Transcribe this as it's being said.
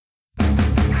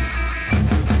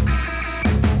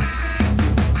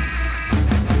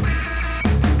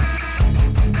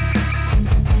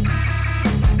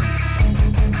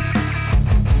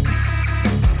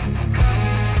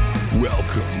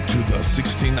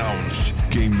Lounge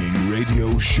Gaming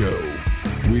Radio Show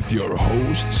with your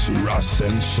hosts Russ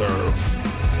and Surf.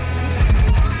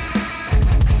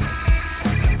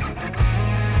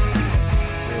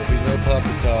 There will be no puppy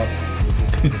talk.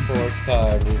 This is the fourth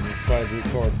time we've tried to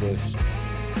record this.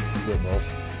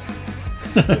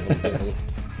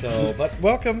 So, but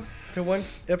welcome to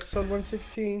episode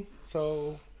 116.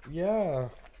 So, yeah.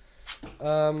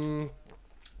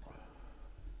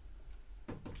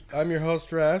 I'm your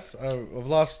host, Ras. I've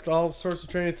lost all sorts of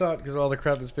train of thought because of all the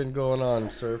crap that's been going on,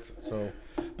 Surf. So,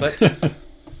 but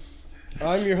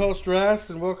I'm your host, Ras,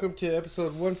 and welcome to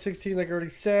episode 116. Like I already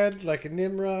said, like a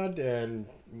Nimrod, and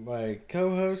my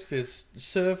co-host is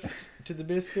Surf to the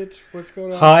Biscuit. What's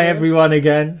going on? Hi, Surf? everyone,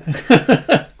 again.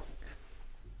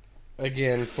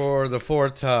 Again, for the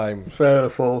fourth time. For the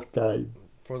fourth time.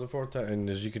 For the fourth time. And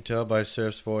as you can tell by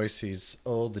Surf's voice, he's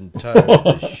old and tired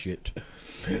of this shit.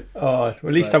 Oh, well, at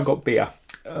least I've got beer.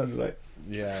 I was like,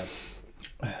 yeah.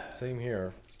 Same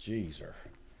here. Jeez.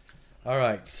 All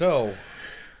right. So,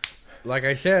 like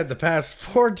I said, the past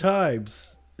 4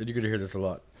 times, and you're going to hear this a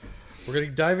lot, we're going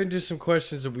to dive into some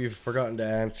questions that we've forgotten to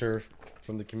answer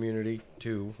from the community,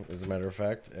 too, as a matter of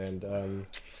fact. And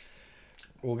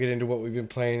we'll get into what we've been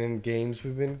playing in games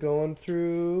we've been going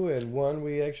through. And one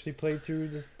we actually played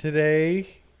through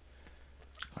today.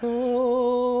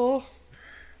 Oh.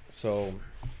 So,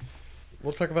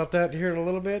 we'll talk about that here in a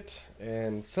little bit.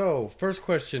 And so, first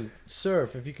question,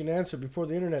 Surf, if you can answer before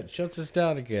the internet shuts us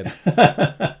down again.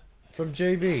 From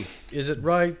JB, is it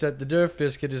right that the Derf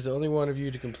Biscuit is the only one of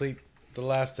you to complete The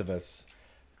Last of Us?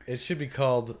 It should be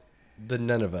called The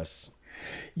None of Us.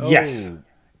 yes, Oh.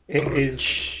 it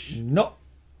is not.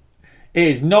 It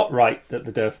is not right that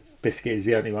the Derf Biscuit is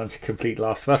the only one to complete The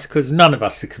Last of Us, because none of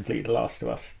us have completed The Last of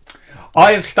Us.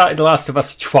 I have started The Last of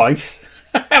Us twice.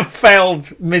 and failed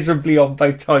miserably on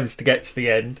both times to get to the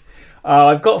end.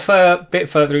 I've got a bit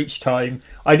further each time.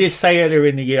 I did say earlier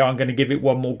in the year I'm going to give it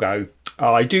one more go.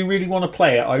 I do really want to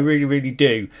play it. I really, really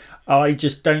do. I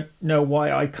just don't know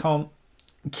why I can't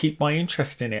keep my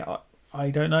interest in it. I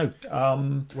don't know.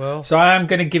 So I am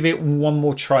going to give it one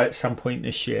more try at some point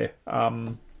this year.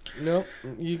 Nope,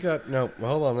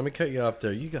 hold on, let me cut you off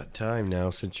there. You got time now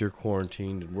since you're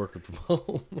quarantined and working from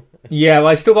home. Yeah, well,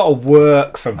 I still got to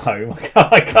work from home.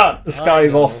 I can't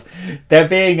Skype off.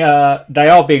 They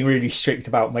are being really strict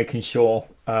about making sure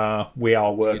we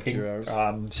are working.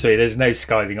 So there's no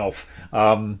skiving off. But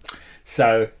I'm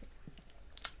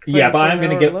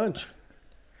going to get lunch.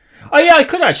 Oh yeah, I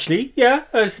could actually. Yeah,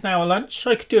 it's an hour lunch.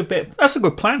 I could do a bit. That's a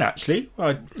good plan, actually.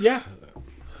 Yeah,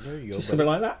 there you go. Just a bit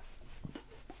like that.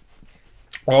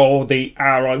 Or the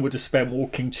hour I would have spent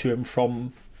walking to and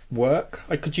from work.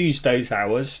 I could use those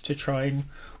hours to try and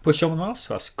push on the Last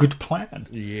of Us. Good plan.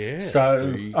 Yeah.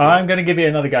 So I'm going to give it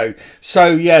another go. So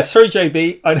yeah, sorry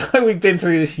JB. I know we've been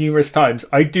through this numerous times.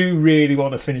 I do really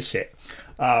want to finish it.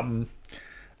 But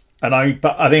I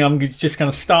think I'm just going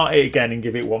to start it again and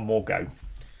give it one more go.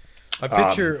 I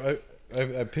picture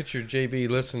JB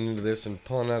listening to this and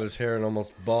pulling out his hair and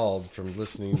almost bald from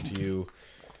listening to you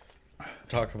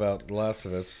talk about The Last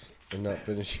of Us and not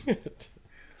finishing it.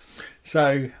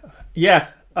 So, yeah,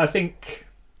 I think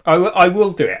I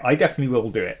will do it. I definitely will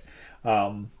do it.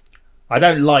 I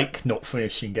don't like not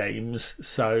finishing games,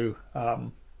 so I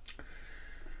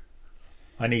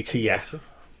need to,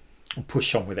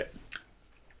 push on with it.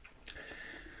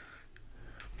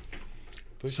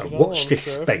 Watch this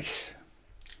space.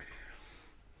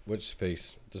 Which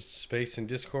space? The space in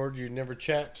Discord you never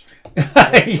chat?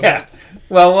 Yeah.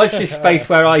 Well, watch this space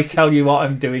where I tell you what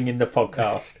I'm doing in the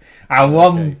podcast. And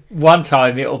one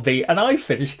time it'll be, and I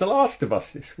finished The Last of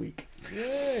Us this week.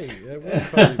 Yay! That will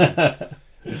probably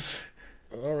be.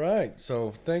 All right.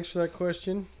 So thanks for that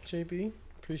question, JB.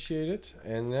 Appreciate it.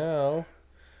 And now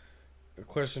a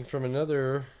question from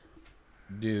another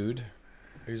dude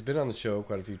who's been on the show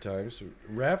quite a few times.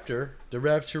 Raptor, the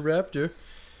Raptor.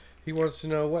 He wants to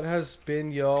know, what has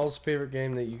been y'all's favorite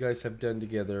game that you guys have done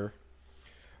together?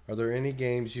 Are there any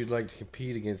games you'd like to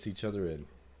compete against each other in?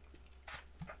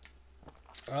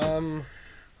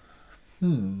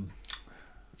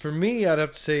 For me, I'd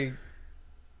have to say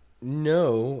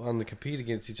no on the compete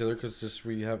against each other, because just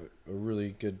we have a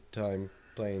really good time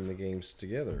playing the games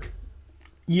together.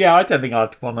 Yeah, I don't think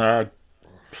I'd want to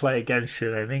play against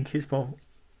you. I think it's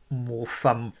more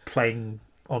fun playing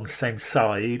on the same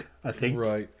side, I think.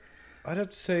 Right. I'd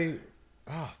have to say,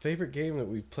 favorite game that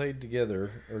we've played together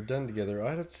or done together.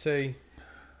 I'd have to say,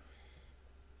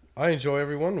 I enjoy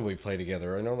every one we play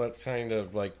together. I know that's kind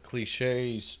of like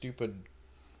cliche, stupid,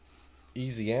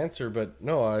 easy answer, but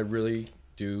no, I really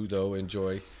do, though,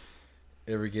 enjoy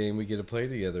every game we get to play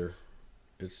together.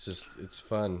 it's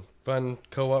fun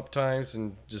co-op times,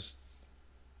 and just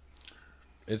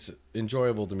it's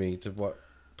enjoyable to me to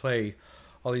play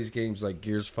all these games like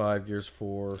Gears 5, Gears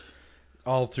 4,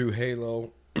 all through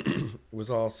Halo. It was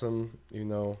awesome. I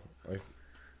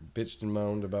bitched and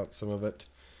moaned about some of it.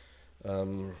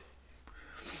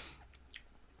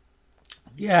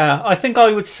 Yeah, I think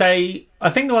I would say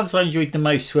the ones I enjoyed the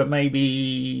most were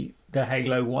maybe the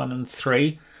Halo 1 and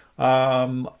 3.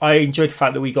 I enjoyed the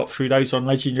fact that we got through those on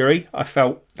Legendary. I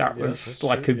felt that was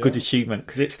like a good achievement,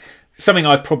 because it's something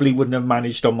I probably wouldn't have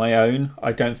managed on my own,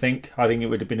 I don't think. I think it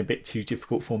would have been a bit too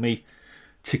difficult for me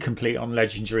to complete on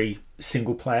Legendary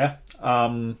single player.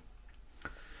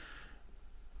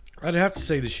 I'd have to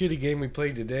say the shitty game we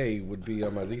played today would be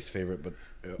my least favorite, but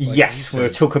yes, we'll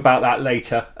talk about that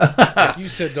later. Like you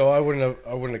said, though, I wouldn't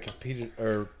have competed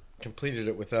or completed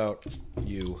it without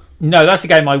you. No, that's a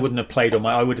game I wouldn't have played on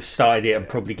my. I would have started it and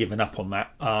probably given up on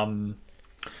that.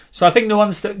 So I think the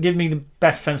ones that give me the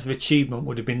best sense of achievement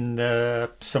would have been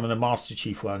some of the Master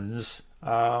Chief ones.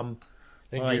 Like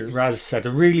Raz said,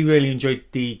 I really, really enjoyed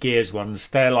the Gears ones.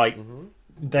 They're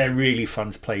they're really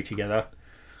fun to play together.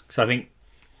 Because I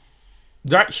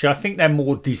think they're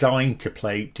more designed to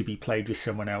be played with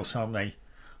someone else, aren't they?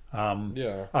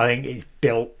 Yeah. I think it's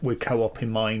built with co-op in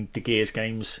mind, the Gears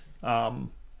games. And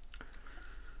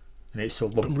it's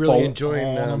sort of I'm really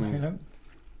enjoying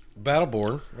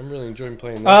Battleborn. I'm really enjoying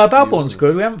playing that. Battleborn's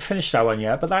good. We haven't finished that one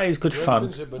yet, but that is good fun. It,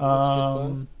 but it's good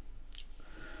fun.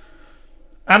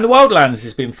 And the Wildlands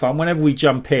has been fun. Whenever we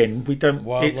jump in, we don't.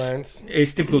 Wildlands.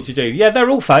 It's difficult to do. Yeah, they're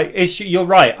all fun. You're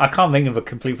right. I can't think of a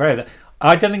complete favorite.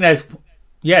 I don't think there's.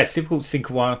 Yeah, it's difficult to think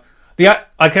of one.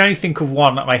 I can only think of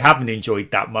one that I haven't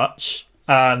enjoyed that much,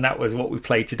 and that was what we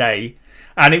played today.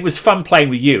 And it was fun playing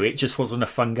with you. It just wasn't a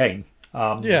fun game.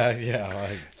 I'm right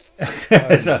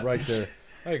there.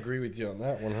 I agree with you on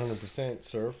that 100%,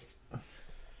 Surf.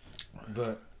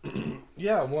 But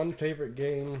yeah, one favorite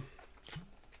game.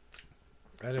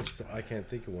 I can't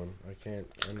think of one. I can't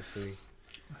honestly.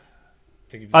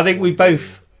 I think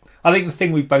the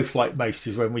thing we both like most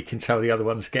is when we can tell the other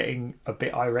one's getting a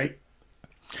bit irate.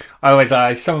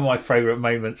 Some of my favourite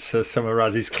moments are some of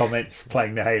Raz's comments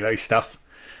playing the Halo stuff.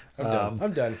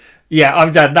 I'm done. Yeah,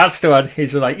 I'm done. That's the one.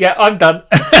 He's like, yeah, I'm done.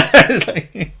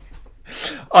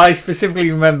 I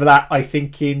specifically remember that, I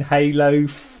think, in Halo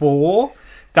 4,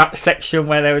 that section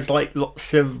where there was like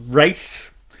lots of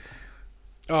wraiths.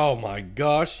 Oh my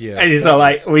gosh, yeah. And he's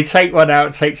like, we take one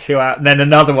out, take two out, and then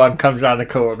another one comes around the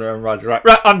corner and Raz is right,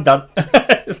 I'm done.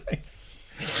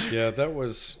 Yeah, that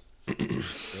was a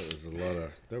lot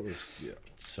of,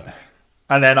 sucked.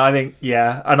 And then I think,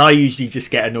 and I usually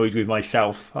just get annoyed with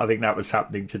myself. I think that was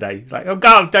happening today. It's like, oh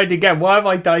God, I've died again. Why have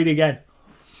I died again?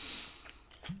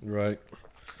 Right.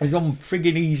 It's on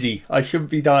friggin' easy. I shouldn't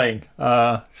be dying.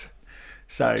 Yeah.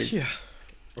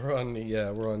 We're on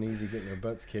easy getting our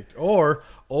butts kicked. Or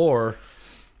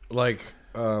like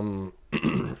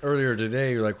earlier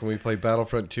today, like when we played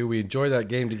Battlefront 2, we enjoyed that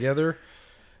game together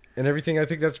and everything. I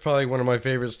think that's probably one of my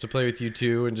favorites to play with you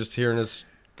too, and just hearing us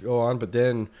go on. But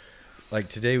then like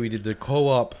today we did the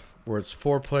co-op where it's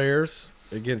 4 players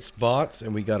against bots,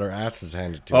 and we got our asses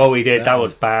handed to us. Oh, we did. That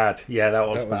was bad. Yeah, that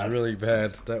was bad. That was really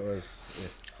bad. That was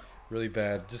really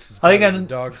bad. Just as I bad think as the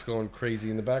dogs going crazy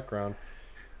in the background.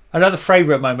 Another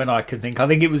favourite moment I can think. I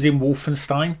think it was in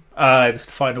Wolfenstein. It was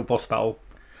the final boss battle,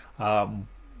 and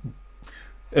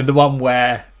the one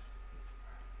where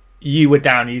you were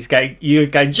down. You were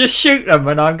going, just shoot them,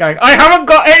 and I'm going, I haven't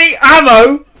got any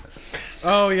ammo.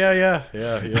 Oh yeah.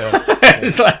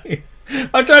 It's like,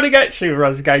 I'm trying to get to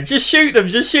Raz going, just shoot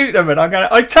them, and I'm going,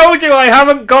 I told you I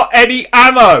haven't got any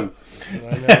ammo.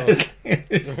 I know.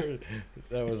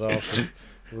 That was awesome.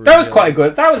 That was quite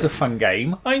good. That was a fun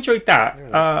game. I enjoyed that.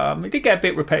 It did get a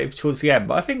bit repetitive towards the end,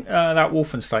 but I think that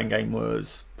Wolfenstein game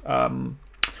was it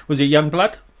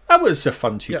Youngblood? That was a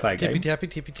fun two-player game.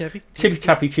 Tippy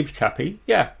tappy.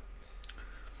 Yeah.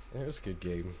 It was a good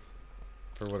game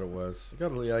for what it was. It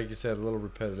got, like you said, a little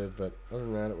repetitive, but other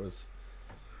than that, it was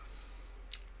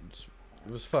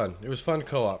fun. It was fun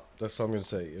co-op. That's all I'm going to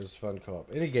say. It was fun co-op.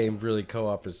 Any game, really,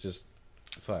 co-op is just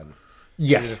fun.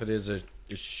 Yes. Even if it is a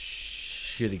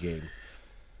shitty game.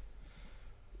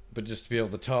 But just to be able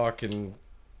to talk and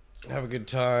have a good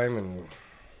time, and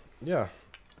yeah.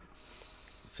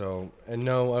 So, and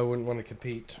no, I wouldn't want to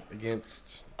compete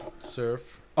against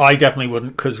Surf. I definitely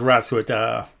wouldn't, because Raz would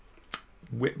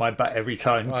whip my butt every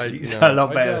time. He's a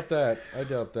lot better. I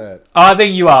doubt that. I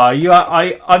think you are.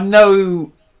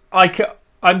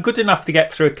 I'm good enough to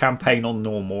get through a campaign on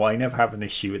normal. I never have an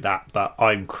issue with that, but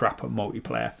I'm crap at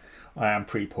multiplayer. I am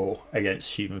pretty poor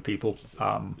against human people.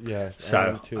 Yeah, so I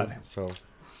am too. So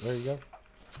There you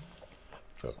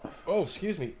go. Oh,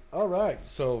 excuse me. All right.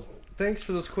 So thanks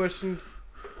for those questions,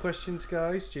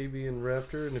 guys, JB and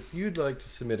Raptor. And if you'd like to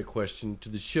submit a question to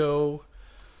the show,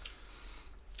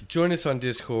 join us on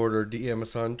Discord or DM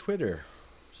us on Twitter.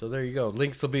 So there you go.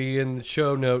 Links will be in the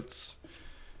show notes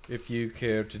if you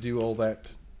care to do all that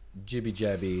jibby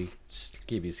jabby,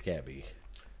 skibby scabby.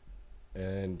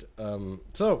 And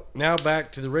so now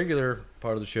back to the regular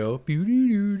part of the show.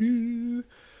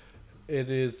 It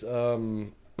is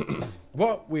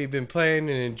what we've been playing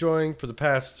and enjoying for the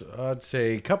past, I'd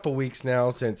say, couple weeks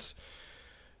now, since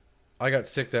I got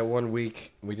sick that 1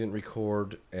 week. We didn't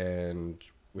record, and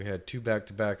we had 2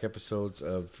 back-to-back episodes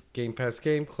of Game Pass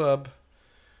Game Club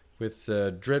with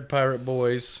Dread Pirate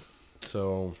Boys.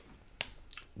 So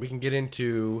we can get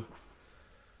into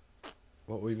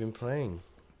what we've been playing.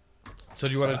 So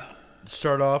do you want to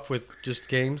start off with just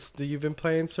games that you've been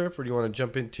playing, Surf, or do you want to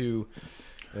jump into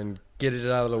and get it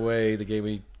out of the way, the game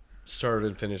we started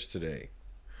and finished today?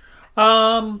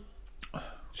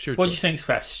 Sure. What do you think's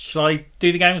best? Shall I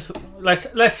do the games?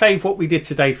 Let's save what we did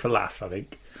today for last, I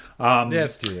think. Yeah,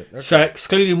 let's do it. Okay. So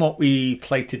excluding what we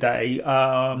played today, you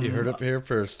heard up here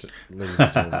first, ladies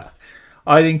and gentlemen.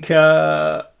 I think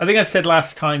I said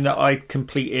last time that I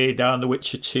completed The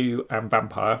Witcher 2 and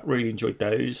Vampire. Really enjoyed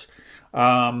those. So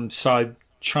I'm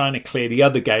trying to clear the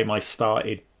other game I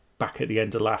started back at the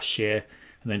end of last year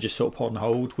and then just sort of put on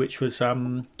hold, which was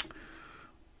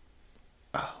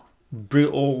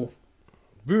Brutal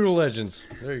Legends.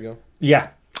 There you go. Yeah.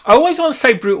 I always want to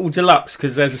say Brutal Deluxe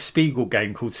because there's a Spiegel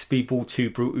game called Speedball 2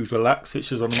 Brutal Deluxe,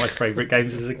 which was one of my favourite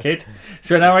games as a kid.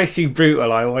 So whenever I see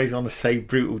Brutal, I always want to say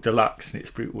Brutal Deluxe, and it's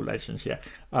Brutal Legends, yeah.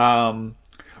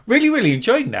 Really, really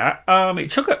enjoying that. It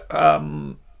took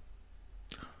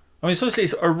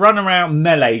it's a run-around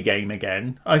melee game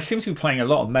again. I seem to be playing a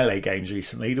lot of melee games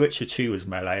recently. The Witcher 2 was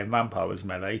melee and Vampire was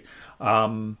melee.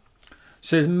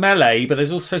 So there's melee, but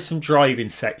there's also some driving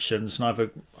sections,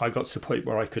 and I got to the point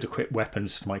where I could equip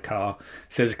weapons to my car.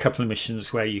 So there's a couple of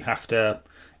missions where you have to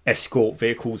escort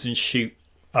vehicles and shoot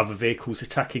other vehicles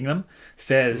attacking them.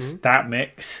 So there's that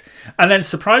mix. And then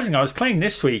surprisingly, I was playing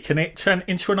this week, and it turned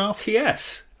into an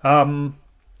RTS.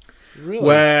 Really?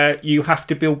 Where you have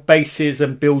to build bases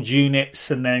and build units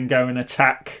and then go and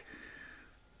attack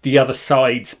the other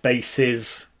side's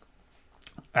bases.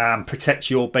 Protect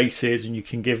your bases, and you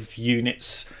can give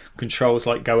units controls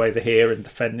like go over here and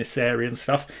defend this area and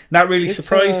stuff. And that really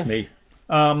surprised me.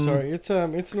 It's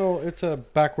a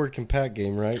backward compat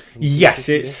game, right? Yes,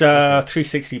 it's a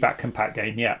 360 back compat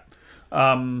game. Yeah.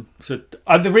 So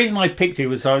the reason I picked it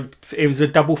was it was a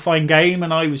Double Fine game,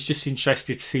 and I was just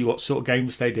interested to see what sort of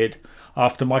games they did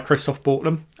after Microsoft bought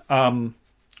them.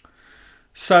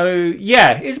 So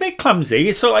yeah, it's a bit clumsy.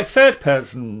 It's sort of like third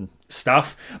person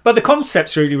stuff, but the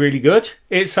concept's really, really good.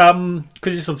 It's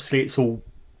because it's all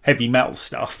heavy metal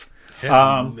stuff.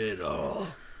 Heavy metal.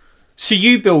 So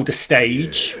you build a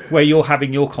stage where you're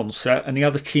having your concert, and the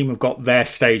other team have got their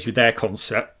stage with their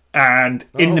concert, and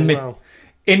in the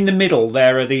middle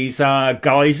there are these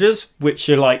geysers, which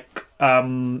are like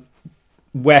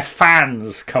where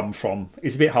fans come from.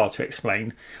 It's a bit hard to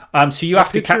explain. So you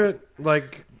have to picture it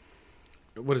like,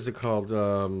 what is it called?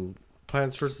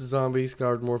 Plants vs. Zombies,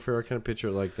 Garden Warfare. I kind of picture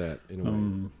it like that in a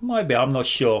way. Might be. I'm not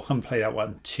sure. I haven't played that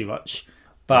one too much.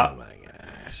 But, oh my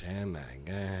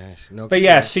gosh. No. But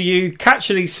yeah, so you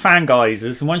capture these fan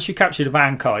geysers, and once you capture the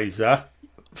fan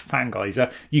geyser,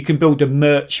 you can build a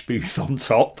merch booth on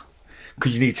top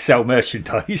because you need to sell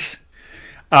merchandise.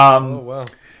 Oh wow.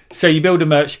 So you build a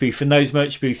merch booth, and those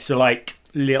merch booths are like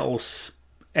little.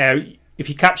 If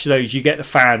you capture those, you get the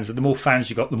fans, and the more fans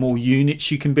you got, the more units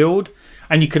you can build.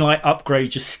 And you can like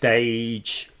upgrade your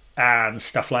stage and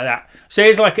stuff like that. So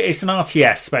it's an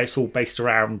RTS, but it's all based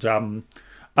around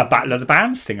a Battle of the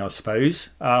Bands thing, I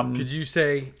suppose. Could you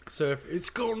say, so it's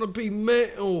gonna be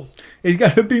metal? It's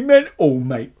gonna be metal,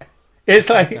 mate. It's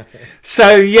like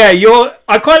so. Yeah,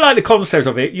 I quite like the concept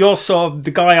of it. You're sort of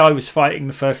the guy I was fighting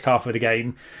the first half of the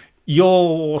game.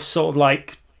 You're sort of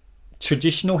like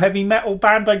traditional heavy metal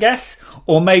band, I guess,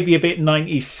 or maybe a bit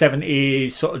 90s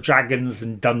 70s sort of Dragons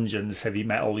and Dungeons heavy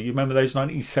metal. You remember those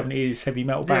 90s 70s heavy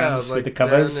metal bands with the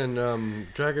covers? Dan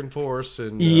and Dragon Force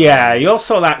and yeah, you're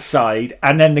sort of that side,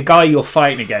 and then the guy you're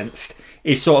fighting against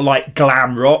is sort of like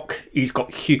glam rock. He's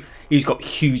got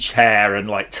huge hair and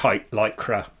like tight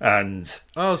lycra, and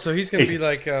so he's gonna be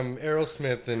like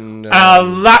Aerosmith and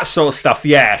that sort of stuff.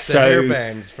 Yeah, the hair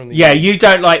bands from the you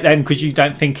don't like them because you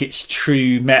don't think it's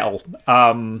true metal.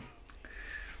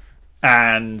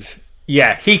 And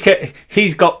yeah,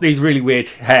 he's got these really weird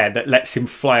hair that lets him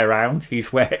fly around. His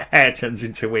hair turns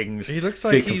into wings. He looks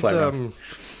like he's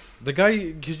The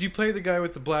guy, because you play the guy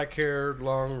with the black hair,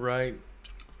 long, right?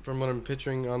 From what I'm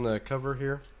picturing on the cover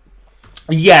here.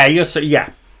 Yeah, yeah.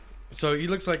 So he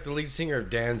looks like the lead singer of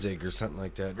Danzig or something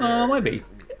like that. Oh, maybe.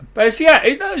 But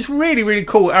it's really, really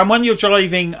cool. And when you're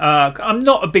driving, I'm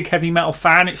not a big heavy metal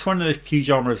fan. It's one of the few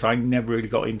genres I never really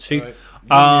got into. Right.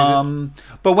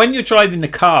 But when you're driving the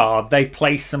car, they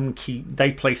play some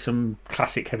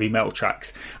classic heavy metal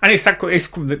tracks, and it's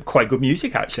quite good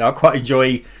music actually. I quite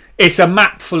enjoy. It's a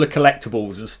map full of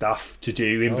collectibles and stuff to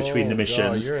do in between the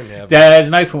missions. You're in heaven. There's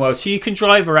an open world, so you can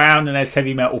drive around and there's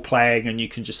heavy metal playing and you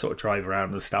can just sort of drive around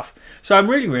and stuff. So I'm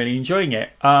really, really enjoying it.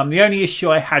 The only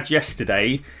issue I had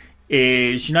yesterday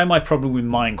is, my problem with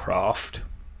Minecraft,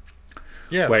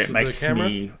 where it makes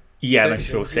me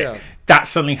feel sick. Yeah. That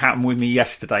suddenly happened with me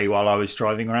yesterday while I was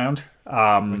driving around.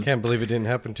 I can't believe it didn't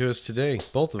happen to us today.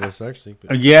 Both of us, actually.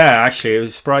 Yeah, actually, it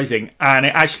was surprising. And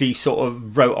it actually sort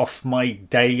of wrote off my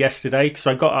day yesterday, because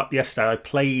I got up yesterday, I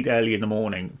played early in the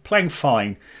morning, playing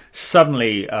fine.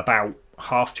 Suddenly, about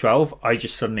 12:30, I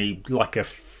just suddenly, like a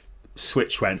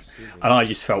switch went, and I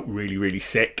just felt really, really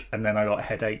sick. And then I got a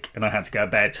headache, and I had to go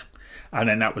to bed. And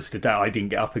then that was the day. I didn't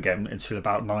get up again until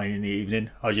about 9 in the evening.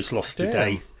 I just lost a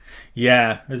day.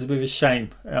 Yeah, it was a bit of a shame.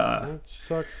 That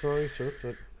sucks, sorry, sir,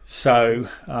 but... So,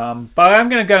 but I'm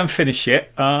going to go and finish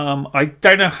it. I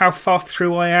don't know how far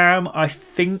through I am. I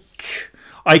think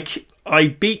I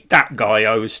beat that guy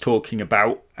I was talking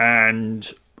about, and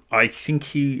I think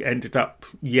he ended up...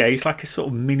 Yeah, he's like a sort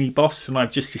of mini boss, and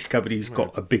I've just discovered he's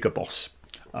got a bigger boss.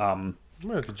 I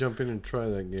might have to jump in and try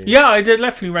that game. Yeah, I did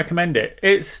definitely recommend it.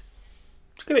 It's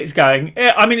good. It's going.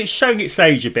 I mean, it's showing its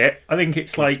age a bit. I think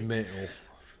it's like... metal.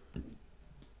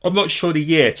 I'm not sure the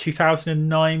year,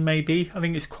 2009 maybe. I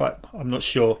think it's quite... I'm not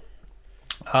sure.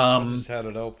 I just had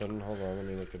it open. Hold on, let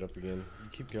me look it up again. You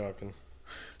keep talking.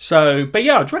 So, but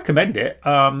yeah, I'd recommend it.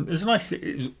 It's nice,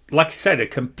 like I said, a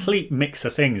complete mix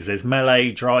of things. There's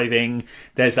melee, driving,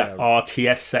 there's that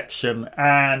RTS section,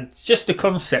 and just the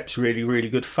concept's really, really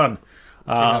good fun.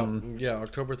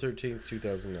 October 13th,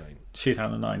 2009.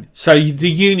 2009. So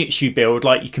the units you build,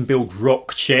 like you can build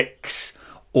rock chicks,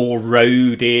 or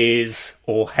roadies,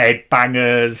 or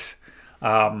headbangers.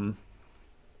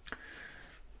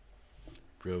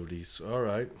 Roadies, all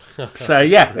right. So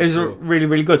yeah, it was really,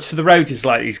 really good. So the roadies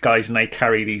like these guys, and they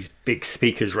carry these big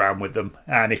speakers around with them,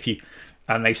 and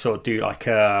they sort of do like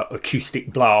a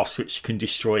acoustic blast which can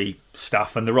destroy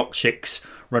stuff. And the rock chicks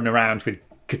run around with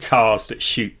guitars that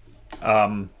shoot.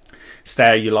 So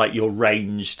there you like your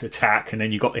ranged attack, and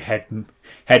then you got the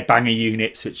headbanger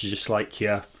units, which are just like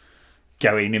your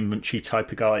going inventory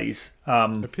type of guys.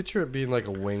 I picture it being like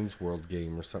a Wayne's World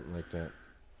game or something like that.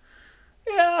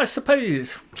 Yeah, I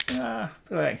suppose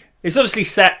it's obviously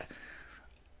set.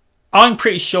 I'm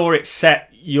pretty sure it's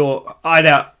set.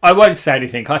 I won't say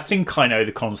anything. I think I know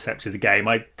the concept of the game.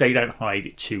 They don't hide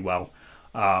it too well.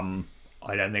 I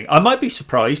don't think I might be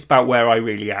surprised about where I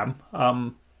really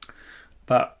am.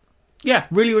 But yeah,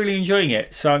 really, really enjoying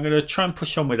it. So I'm going to try and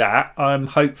push on with that. I'm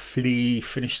hopefully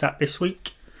finish that this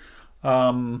week.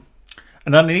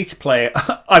 And I need to play it.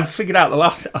 I've figured out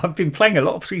I've been playing a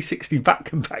lot of 360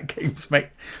 back-and-back games, mate.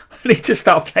 I need to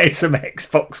start playing some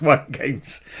Xbox One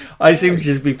games. I seem to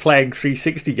just be playing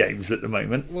 360 games at the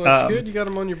moment. Well, that's good. You got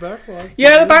them on your backlog.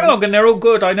 Yeah, the backlog, and they're all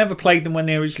good. I never played them when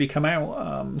they originally come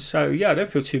out. So, yeah, I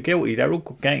don't feel too guilty. They're all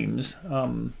good games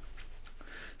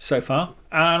so far.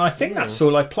 And I think that's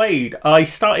all I played. I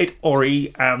started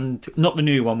Ori, and not the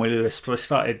new one with Lewis, but I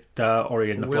started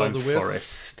Ori and the Blind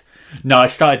Forest. No, I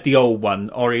started the old one,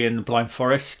 Ori and the Blind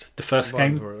Forest, the first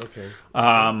game. Okay.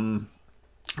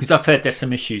 Because I've heard there's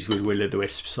some issues with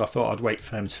Will-o'-the-Wisp, so I thought I'd wait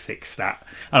for them to fix that.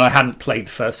 And I hadn't played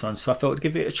the first one, so I thought I'd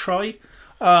give it a try.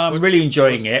 Really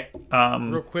enjoying it.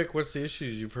 Real quick, what's the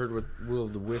issues you've heard with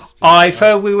Will-o'-the-Wisp? I've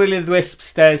heard with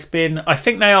Will-o'-the-Wisps there's been... I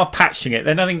think they are patching it.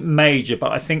 They're nothing major,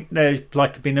 but I think there's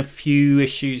been a few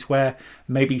issues where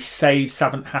maybe saves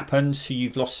haven't happened, so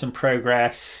you've lost some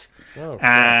progress. Oh,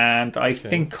 and I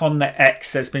think on the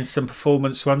X there's been some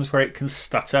performance ones where it can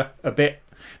stutter a bit.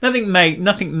 Nothing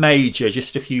major,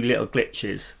 just a few little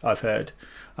glitches I've heard.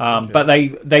 But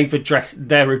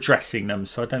they're addressing them,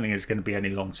 so I don't think there's going to be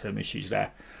any long-term issues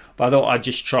there. But I thought I'd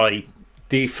just try.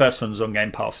 The first one's on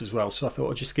Game Pass as well, so I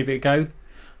thought I'd just give it a go.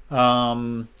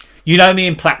 You know me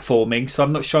in platforming, so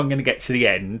I'm not sure I'm going to get to the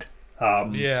end.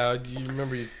 Yeah, you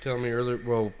remember you telling me earlier,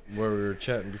 where we were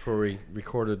chatting before we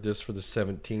recorded this for the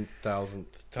 17,000th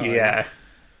time. Yeah.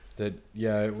 That,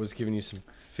 it was giving you some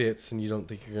fits and you don't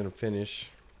think you're going to finish.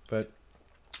 But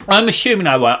I'm assuming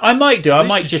I won't. I might do. I least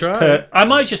might you just tried. I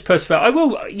might just persevere. I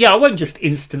will. Yeah, I won't just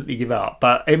instantly give up.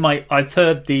 But it might. I've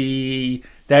heard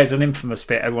there's an infamous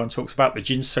bit everyone talks about, the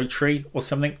Jinso tree or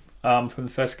something from the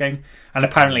first game, and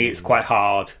apparently it's quite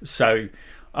hard. So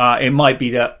it might be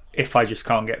that if I just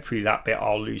can't get through that bit,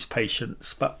 I'll lose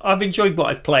patience. But I've enjoyed what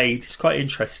I've played. It's quite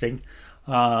interesting,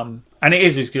 and it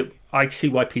is good. I see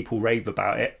why people rave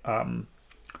about it.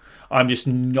 I'm just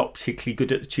not particularly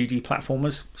good at the 2D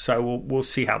platformers, so we'll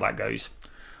see how that goes.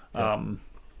 Yeah.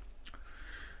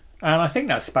 And I think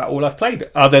that's about all I've played,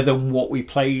 other than what we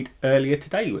played earlier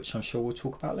today, which I'm sure we'll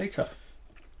talk about later.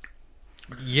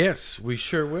 Yes, we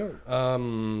sure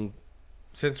will.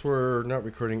 Since we're not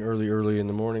recording early in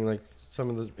the morning like some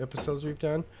of the episodes we've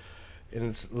done, and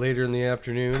it's later in the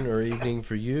afternoon or evening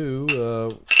for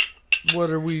you,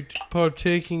 what are we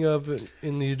partaking of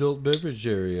in the adult beverage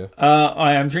area?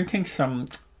 I am drinking some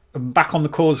back on the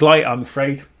Coors Light, I'm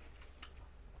afraid.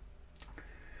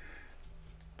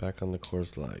 Back on the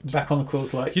Coors Light. Back on the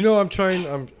Coors Light. You know, I'm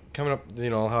coming up,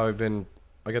 how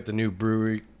I got the new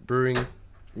brewing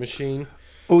machine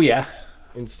Oh, yeah.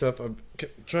 and stuff. I'm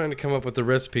trying to come up with the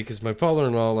recipe because my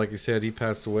father-in-law, like I said, he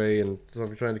passed away, and so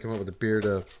I'm trying to come up with a beer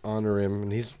to honor him,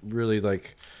 and he's really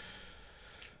liked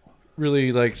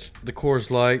the Coors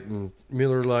Light and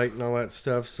Miller Lite and all that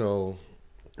stuff. So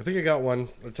I think I got one.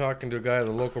 I'm talking to a guy at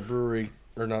a local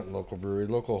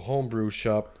local homebrew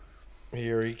shop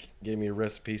here. He gave me a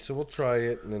recipe, so we'll try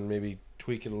it and then maybe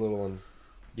tweak it a little and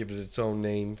give it its own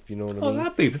name, if you know what I Oh, mean.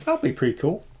 that'd be pretty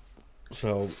cool.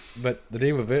 So, but the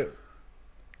name of it,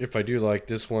 if I do like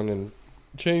this one and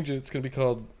change it, it's going to be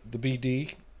called the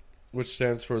BD, which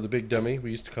stands for the Big Dummy.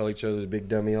 We used to call each other the Big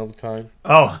Dummy all the time.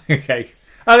 Oh, okay.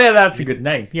 Oh, yeah, that's a good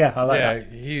name. Yeah, I like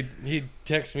that. He'd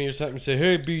text me or something and say,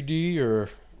 "Hey, BD," or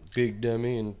 "Big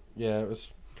Dummy," and yeah, it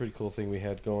was a pretty cool thing we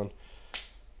had going.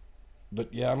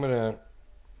 But yeah, I'm gonna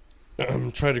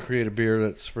try to create a beer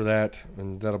that's for that,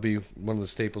 and that'll be one of the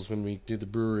staples when we do the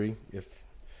brewery. If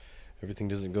everything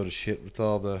doesn't go to shit with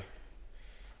all the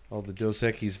Dos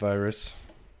Equis virus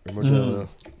or Modelo,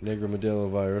 Negra Modelo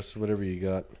virus, whatever you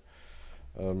got.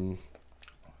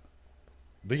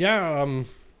 But yeah,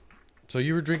 so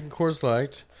you were drinking Coors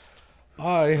Light.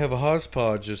 I have a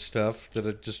hodgepodge of stuff that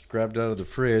I just grabbed out of the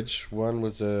fridge. One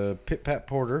was a Pit Pat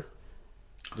Porter.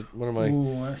 One of my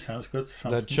Ooh, that sounds good.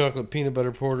 that chocolate peanut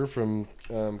butter porter from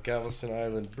Galveston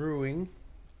Island Brewing,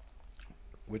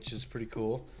 which is pretty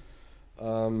cool.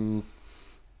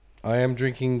 I am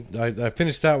drinking. I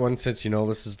finished that one since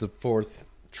this is the fourth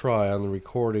try on the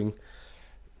recording,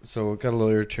 so I got a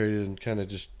little irritated and kind of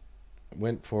just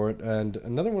went for it. And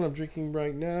another one I'm drinking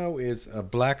right now is a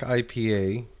black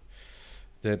IPA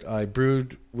that I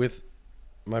brewed with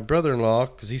my brother-in-law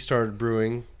because he started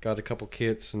brewing, got a couple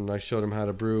kits, and I showed him how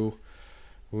to brew.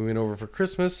 We went over for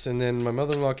Christmas, and then my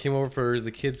mother-in-law came over for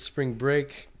the kids' spring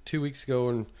break 2 weeks ago,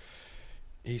 and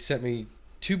he sent me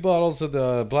 2 bottles of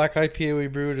the black IPA we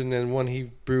brewed, and then one he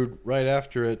brewed right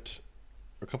after it,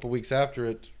 a couple weeks after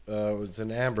it, was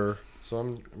an amber. So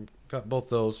I'm got both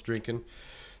those drinking.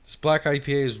 This black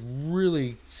IPA is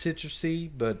really citrusy,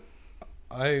 but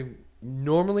I'm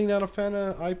normally not a fan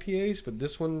of IPAs, but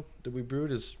this one that we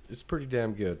brewed is pretty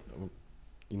damn good.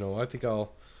 I think a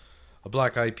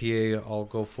black IPA I'll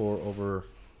go for over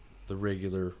the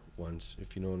regular ones,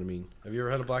 if you know what I mean. Have you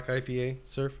ever had a black IPA,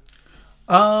 Surf?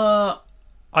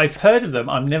 I've heard of them.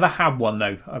 I've never had one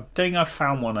though. I think I've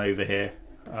found one over here.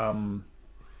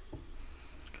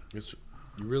 It's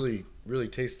you really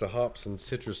taste the hops and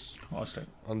citrus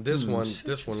on this one.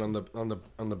 This one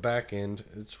on the back end,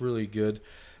 it's really good.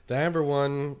 The amber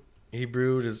one he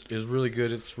brewed is really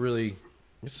good. It's really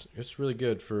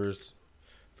good for his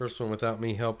first one without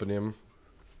me helping him.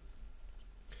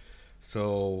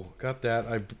 So got that.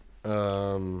 I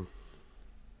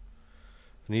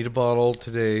need a bottle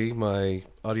today. My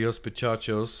Adios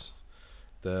Pichachos,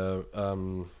 the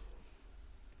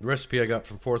recipe I got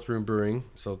from Fourth Room Brewing.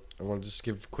 So I want to just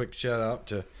give a quick shout out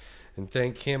to and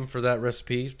thank him for that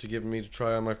recipe to give me to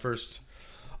try on my first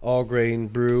all grain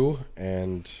brew.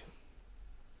 And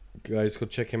guys, go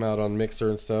check him out on Mixer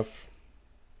and stuff.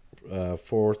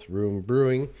 Fourth Room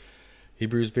Brewing. He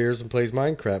brews beers and plays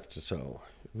Minecraft. So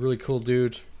really cool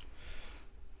dude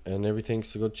and everything.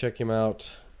 So go check him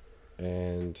out.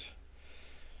 And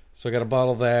so I got a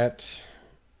bottle of that.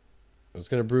 I was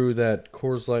going to brew that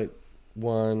Coors Light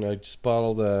one. I just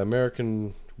bottled the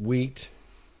American Wheat.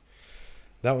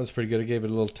 That one's pretty good. I gave it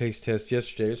a little taste test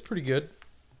yesterday. It's pretty good.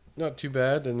 Not too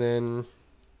bad. And then,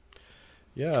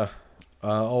 yeah.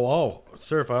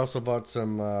 Surf, I also bought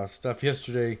some stuff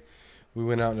yesterday. We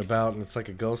went out and about, and it's like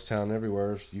a ghost town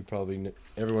everywhere.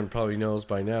 Everyone probably knows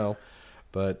by now.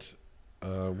 But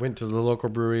went to the local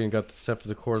brewery and got the stuff for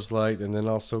the Coors Light, and then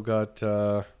also got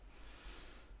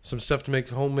some stuff to make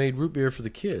homemade root beer for the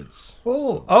kids.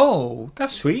 Oh,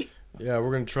 that's sweet. Yeah,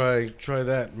 we're gonna try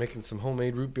that, making some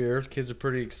homemade root beer. Kids are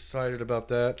pretty excited about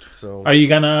that. So, are you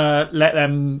gonna let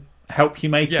them help you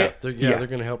make it? They're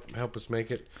gonna help us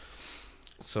make it.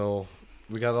 So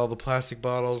we got all the plastic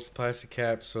bottles, plastic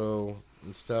caps, and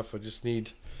stuff. I just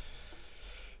need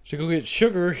to go get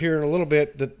sugar here in a little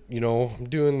bit. That I'm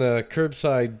doing the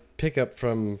curbside pickup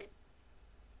from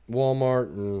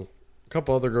Walmart and a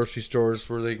couple other grocery stores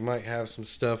where they might have some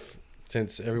stuff.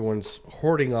 Since everyone's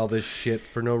hoarding all this shit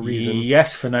for no reason.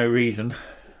 Yes, for no reason.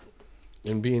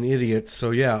 And being idiots.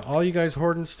 So, yeah, all you guys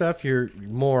hoarding stuff, you're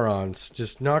morons.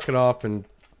 Just knock it off and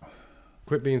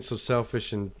quit being so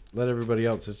selfish and let everybody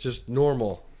else. It's just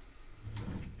normal.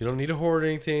 You don't need to hoard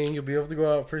anything. You'll be able to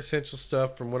go out for essential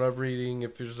stuff from what I'm reading.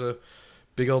 If there's a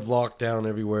big old lockdown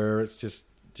everywhere, it's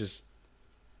just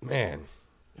man.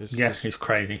 It's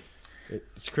crazy.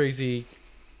 It's crazy.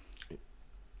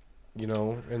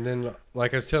 And then,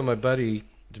 like I was telling my buddy,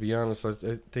 to be honest, I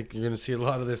think you're going to see a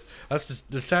lot of this. That's just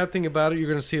the sad thing about it. You're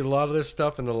going to see a lot of this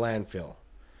stuff in the landfill.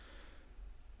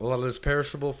 A lot of this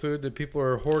perishable food that people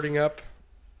are hoarding up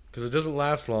because it doesn't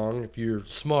last long. If you're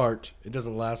smart, it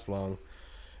doesn't last long.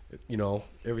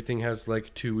 Everything has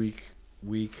like 2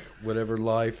 week, whatever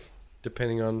life,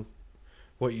 depending on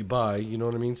what you buy. You know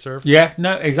what I mean, sir? Yeah,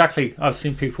 no, exactly. I've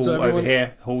seen people over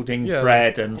here holding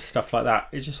bread and stuff like that.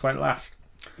 It just won't last.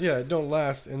 Yeah, it don't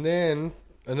last. And then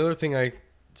another thing I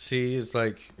see is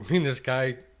this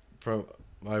guy from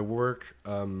my work,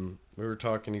 we were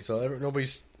talking, he said,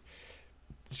 everyone's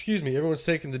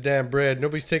taking the damn bread,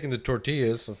 nobody's taking the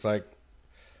tortillas. It's like,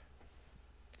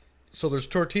 so there's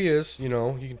tortillas, you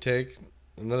can take,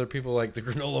 and other people like the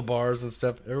granola bars and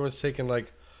stuff. Everyone's taking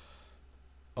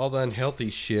all the unhealthy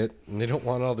shit, and they don't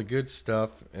want all the good stuff.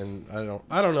 And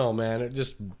I don't know, man. It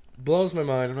just blows my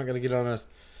mind. I'm not going to get on a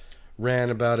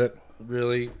rant about it,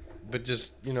 really, but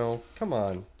just come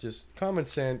on, just common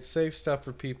sense, save stuff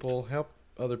for people, help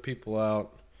other people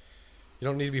out. You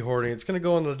don't need to be hoarding. It's going to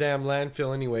go in the damn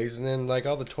landfill anyways, and then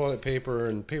all the toilet paper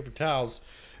and paper towels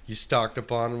you stocked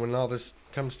up on, when all this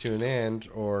comes to an end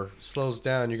or slows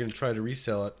down, you're going to try to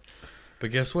resell it. But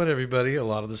guess what, everybody? A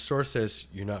lot of the store says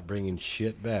you're not bringing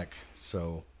shit back.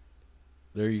 So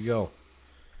there you go.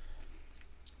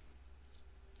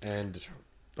 And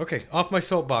okay, off my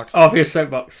soapbox. Off your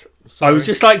soapbox. Sorry. I would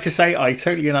just like to say I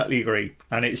totally and utterly agree,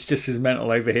 and it's just as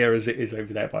mental over here as it is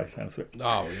over there by the sounds of it.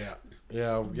 Oh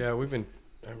yeah. We've been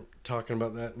talking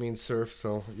about that, me and Surf.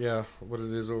 So yeah, what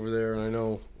it is over there, and I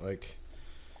know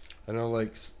a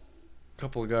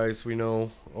couple of guys we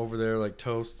know over there, like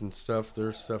Toast and stuff.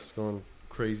 Their stuff's going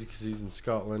crazy because he's in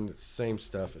Scotland. It's the same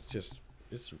stuff.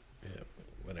 It's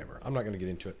whatever. I'm not gonna get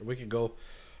into it. We could go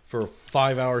for a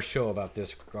 5-hour show about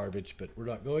this garbage, but we're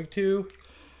not going to.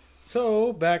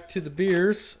 So back to the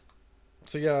beers.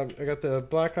 So yeah, I got the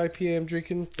black IPA I'm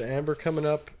drinking, the amber coming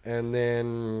up, and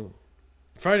then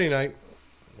Friday night,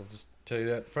 I'll just tell you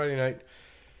that, Friday night,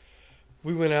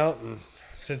 we went out, and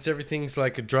since everything's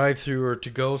like a drive-through or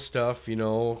to-go stuff,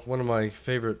 one of my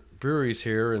favorite breweries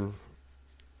here in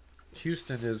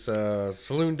Houston is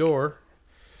Saloon Door,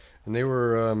 and they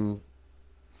were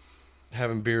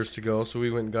having beers to go, so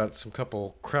we went and got some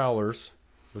couple Crowlers,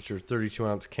 which are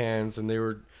 32-ounce cans, and they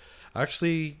were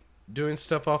actually doing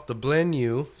stuff off the blend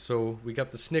new. So we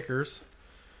got the Snickers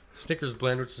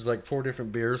blend, which is like 4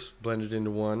 different beers blended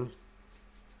into one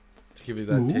to give you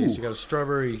that taste. You got a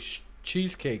strawberry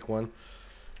cheesecake one.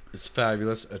 It's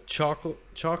fabulous. A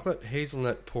chocolate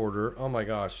hazelnut porter. Oh my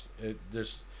gosh,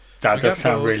 that does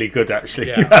sound really good, actually.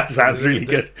 Yeah, that sounds really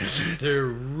good. They're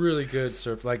really good,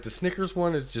 sir. Like the Snickers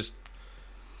one is just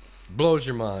blows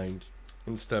your mind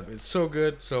and stuff. It's so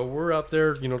good. So we're out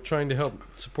there, trying to help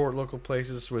support local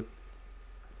places with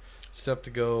stuff to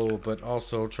go, but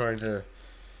also trying to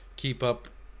keep up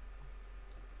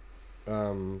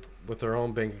with our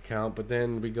own bank account. But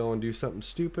then we go and do something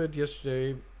stupid.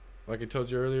 Yesterday, like I told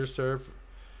you earlier, sir,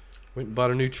 went and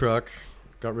bought a new truck.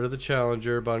 Got rid of the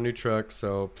Challenger, bought a new truck.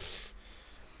 So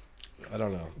I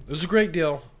don't know. It was a great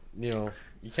deal. You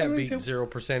can't beat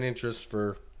 0% interest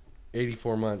for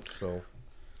 84 months. So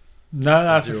no,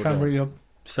 that's a sound really good.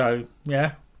 So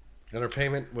yeah, and our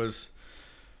payment was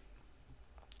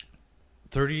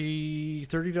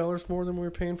 $30 more than we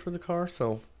were paying for the car.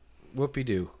 So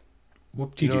whoop-de-doo.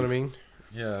 Whoop-de-doo. You know what I mean?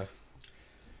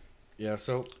 Yeah.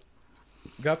 So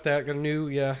got that. Got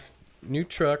a new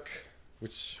truck,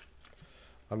 which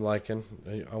I'm liking.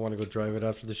 I want to go drive it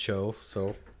after the show.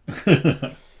 So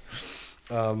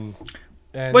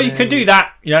And Well, you can then- do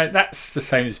that. You know, that's the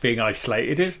same as being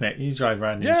isolated, isn't it? You drive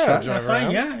around in Yeah, your truck. drive That's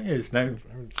fine. around. Yeah, there's no.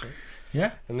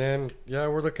 Yeah. And then, yeah,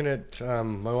 we're looking at.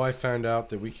 My wife found out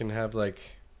that we can have like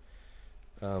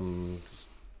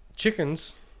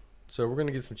chickens. So we're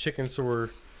gonna get some chickens, so we're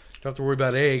don't have to worry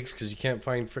about eggs because you can't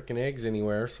find freaking eggs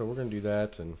anywhere. So we're gonna do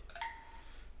that and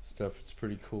stuff. It's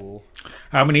pretty cool.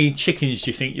 How many chickens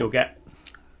do you think you'll get?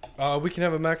 We can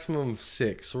have a maximum of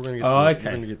 6. So we're gonna get. Oh, We're okay.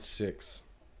 gonna get 6.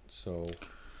 So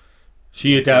So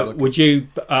you'd would you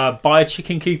buy a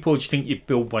chicken coop, or do you think you'd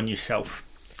build one yourself?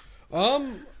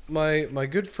 my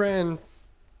good friend,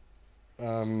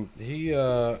 he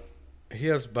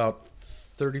has about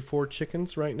 34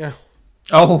 chickens right now.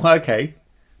 Oh, okay.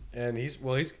 And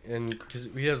because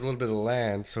he has a little bit of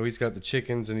land, so he's got the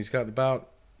chickens, and he's got about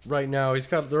right now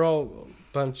they're all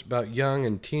a bunch about young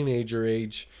and teenager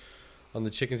age on the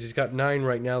chickens. He's got 9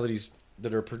 right now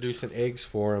that are producing eggs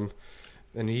for him,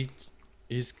 and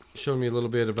he's showing me a little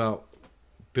bit about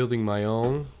building my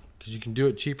own because you can do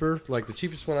it cheaper. Like the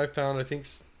cheapest one I found, I think,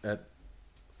 at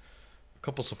a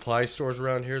couple supply stores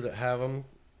around here that have them.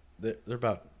 They're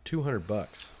about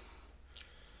 $200.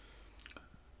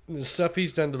 The stuff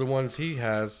he's done to the ones he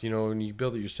has, and you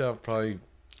build it yourself, probably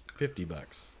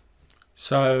 $50.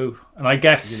 So, and I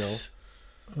guess,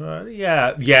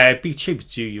 yeah, it'd be cheaper to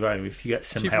do your own if you get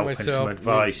some Cheaper help and myself, some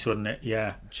advice, wouldn't it?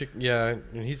 Yeah. Yeah,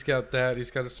 and he's got that.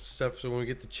 He's got some stuff. So when we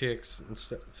get the chicks and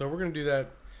stuff, so we're gonna do that.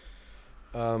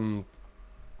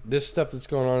 This stuff that's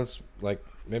going on is like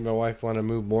maybe my wife want to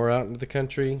move more out into the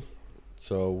country,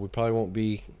 so we probably won't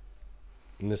be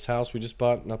in this house we just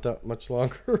bought not that much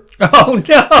longer. Oh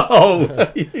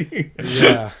no!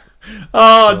 Yeah.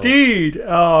 Oh, So- dude.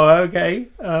 Oh, okay.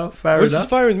 Fair Which is enough.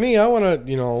 fine with me. I want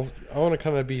to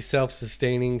kind of be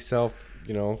self-sustaining, Oh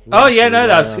yeah, no,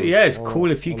 not it's on-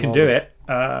 cool if you on can all do the-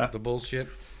 it. The bullshit.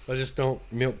 I just don't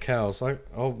milk cows.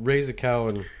 I'll raise a cow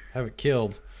and have it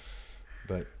killed,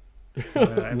 but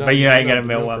But you ain't not gonna the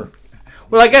milk milker. one.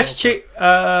 Well, I guess feeding the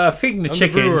I'm the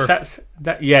chickens.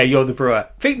 brewer. Yeah, you're the brewer.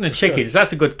 Feeding the chickens.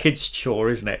 That's a good kids' chore,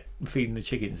 isn't it? Feeding the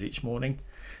chickens each morning.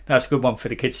 That's a good one for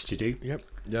the kids to do. Yep.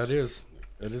 Yeah, it is.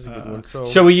 It is a good one.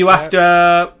 So, will you that-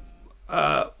 have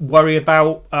to worry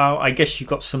about? I guess you've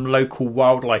got some local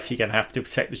wildlife you're gonna have to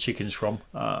protect the chickens from.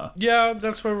 Yeah,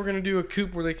 that's why we're gonna do a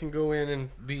coop where they can go in and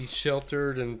be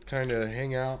sheltered and kind of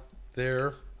hang out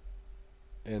there,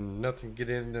 and nothing get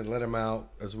in and let them out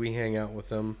as we hang out with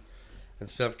them and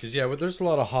stuff. Because but there's a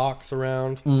lot of hawks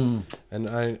around, and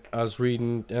I was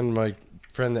reading, and my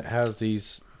friend that has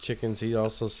these chickens, he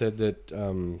also said that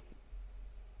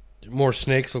more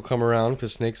snakes will come around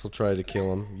because snakes will try to kill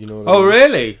them. You know what I Oh, mean?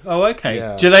 really? Oh, okay.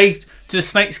 Yeah. Do the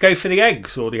snakes go for the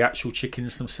eggs or the actual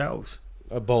chickens themselves?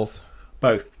 Both,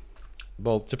 Both.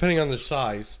 depending on the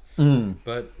size.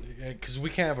 But because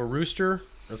we can't have a rooster,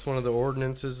 that's one of the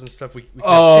ordinances and stuff. We can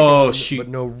Oh, have chickens, shoot. but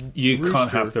no You rooster.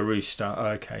 can't have the rooster.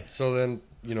 Okay. So then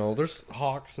there's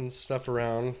hawks and stuff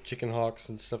around, chicken hawks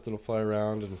and stuff that'll fly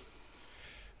around, and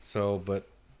so. But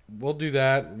we'll do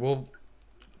that. We'll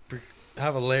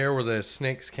have a layer where the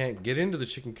snakes can't get into the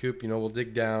chicken coop. We'll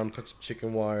dig down, put some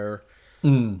chicken wire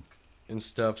and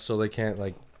stuff, so they can't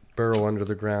like burrow under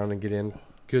the ground and get in.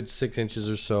 Good 6 inches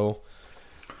or so.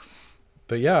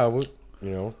 But yeah,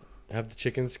 we'll have the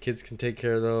chickens. Kids can take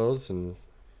care of those, and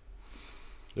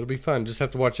it'll be fun. Just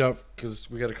have to watch out because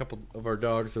we got a couple of our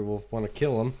dogs that will want to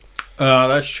kill them.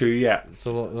 That's true. Yeah.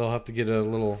 So they'll have to get a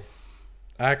little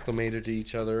acclimated to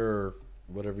each other or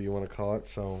whatever you want to call it.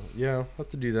 So yeah, we'll have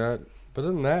to do that. But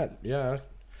other than that, yeah,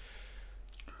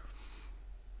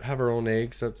 have our own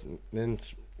eggs. Then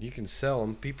you can sell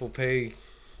them. People pay.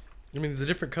 I mean, the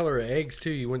different color of eggs too.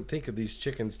 You wouldn't think of these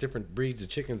chickens, different breeds of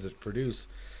chickens that produce.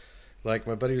 Like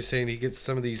my buddy was saying, he gets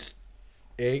some of these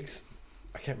eggs.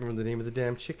 I can't remember the name of the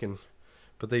damn chicken,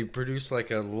 but they produce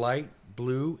like a light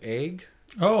blue egg,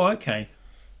 Oh, okay.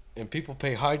 and people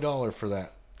pay high dollar for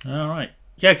that. All right.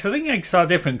 Yeah, because I think eggs are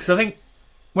different. Because I think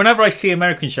whenever I see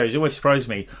American shows, it always surprises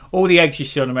me. All the eggs you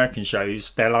see on American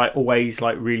shows, they're always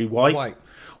really white. White.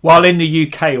 While in the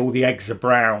UK, all the eggs are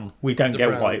brown. We don't get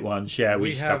brown. white ones. Yeah, we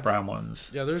just have have- brown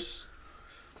ones. Yeah, there's.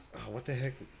 Oh, what the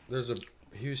heck?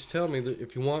 He was telling me that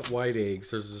if you want white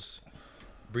eggs, there's this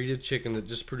breed of chicken that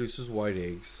just produces white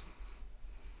eggs.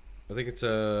 I think it's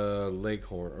a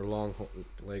leghorn or longhorn.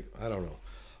 I don't know.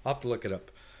 I'll have to look it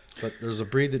up. But there's a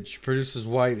breed that produces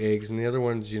white eggs, and the other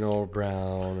ones,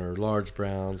 brown or large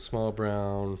brown, small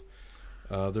brown.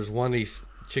 There's one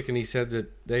chicken he said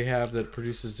that they have that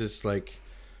produces this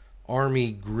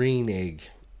army green egg,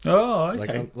 Oh,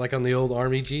 okay. like on the old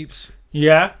army jeeps.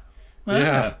 Yeah.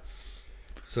 Yeah.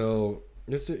 So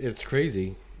it's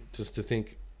crazy just to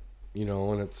think,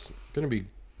 and going to be,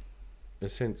 in a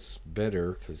sense,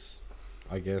 better because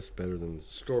I guess better than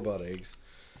store-bought eggs.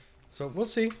 So we'll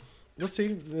see. We'll see.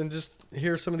 And just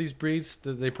hear some of these breeds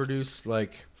that they produce.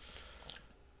 Like,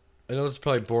 I know this is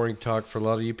probably boring talk for a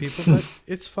lot of you people, but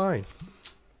it's fine.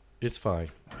 It's fine.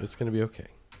 It's going to be okay.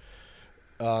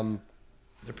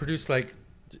 They produce like,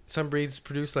 some breeds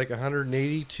produce like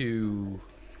 180 to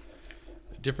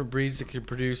different breeds that can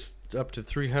produce up to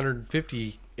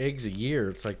 350 eggs a year.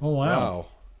 It's like, oh, wow.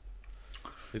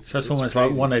 It's almost crazy.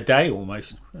 like one a day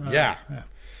almost. Yeah.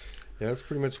 Yeah, it's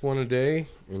pretty much one a day.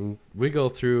 And we go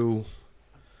through,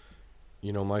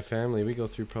 my family, we go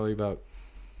through probably about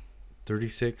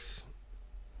 36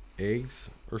 eggs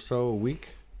or so a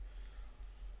week.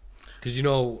 Because,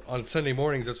 on Sunday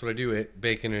mornings, that's what I do,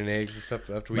 bacon and eggs and stuff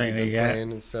after we get done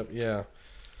playing and stuff. Yeah.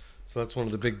 So that's one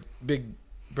of the big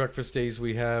breakfast days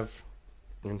we have.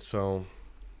 And so,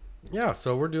 yeah,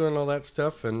 so we're doing all that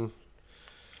stuff. And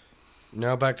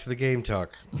now back to the game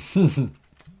talk.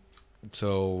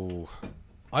 So,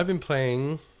 I've been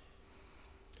playing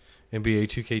NBA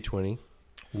 2K20.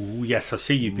 Ooh, yes, I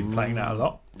see you've been playing that a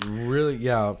lot. Really,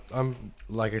 yeah.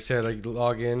 Like I said, I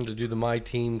log in to do the My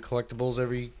Team collectibles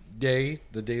every day,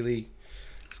 the daily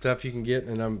stuff you can get,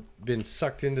 and I've been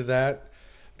sucked into that.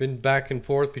 Been back and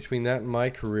forth between that and my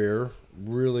career.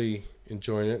 Really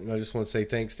enjoying it, and I just want to say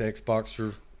thanks to Xbox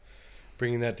for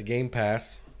bringing that to Game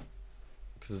Pass.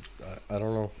 Because I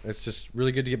don't know, it's just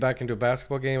really good to get back into a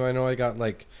basketball game. I know I got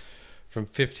like from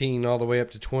 15 all the way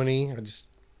up to 20.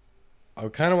 I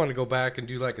kind of want to go back and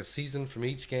do like a season from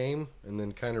each game and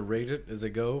then kind of rate it as I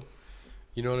go.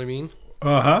 You know what I mean?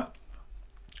 Uh-huh.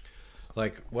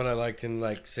 Like what I liked in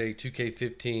like say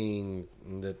 2K15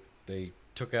 and that they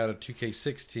took out of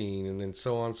 2K16 and then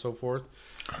so on and so forth.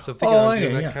 So I'm thinking I'm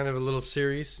doing that kind of a little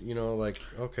series, like,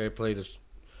 okay, I played a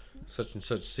such and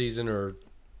such season or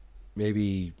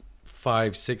maybe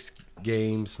 5-6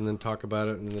 games and then talk about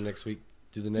it and the next week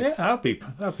do the next. Yeah,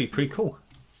 that'd be pretty cool.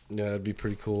 Yeah, it'd be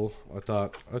pretty cool. I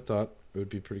thought it would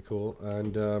be pretty cool.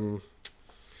 And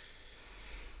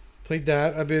played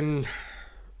that. I've been,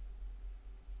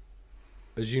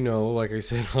 as you know, like I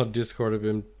said on Discord, I've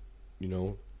been,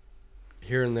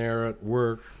 here and there at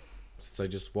work since I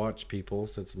just watch people,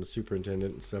 since I'm a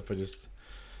superintendent and stuff. I've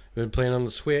been playing on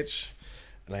the Switch,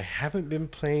 and I haven't been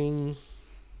playing.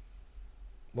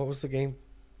 What was the game?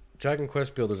 Dragon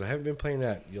Quest Builders. I haven't been playing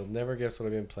that. You'll never guess what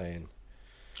I've been playing.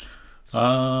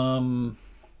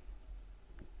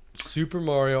 Super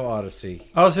Mario Odyssey.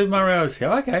 Oh, Super Mario Odyssey.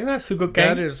 Okay, that's a good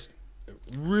game. It's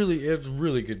a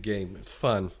really good game. It's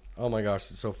fun. Oh my gosh,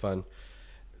 it's so fun.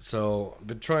 So I've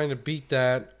been trying to beat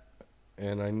that,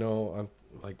 and I know I'm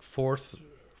like fourth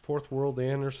world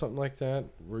in or something like that,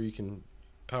 where you can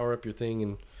power up your thing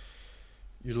and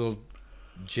your little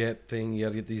jet thing. You got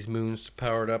to get these moons to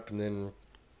power it up, and then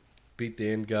beat the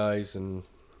end guys and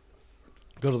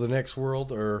go to the next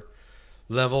world or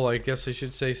level, I guess I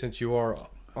should say, since you are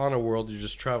on a world, you're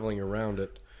just traveling around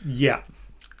it. Yeah.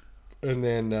 And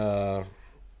then I've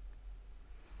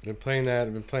been playing that.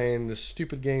 I've been playing this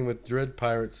stupid game with Dread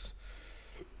Pirates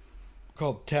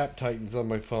called Tap Titans on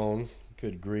my phone.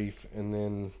 Good grief. And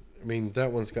then,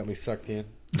 that one's got me sucked in.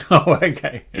 Oh,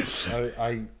 okay.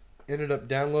 I ended up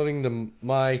downloading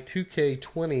my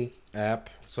 2K20 app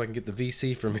so I can get the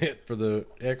VC from it for the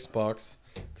Xbox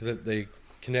because they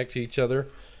connect to each other.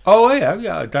 Oh,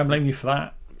 yeah. I don't blame you for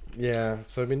that. Yeah,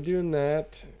 so I've been doing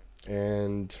that,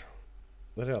 and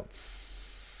what else?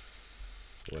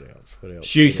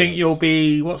 Do you think you'll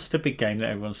be... What's the big game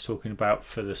that everyone's talking about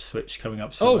for the Switch coming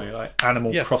up soon? Like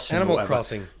Animal Crossing. Animal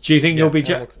Crossing. Do you think you'll be...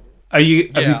 Have you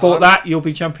bought that? You'll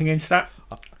be jumping into that?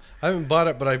 I haven't bought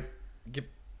it, but I get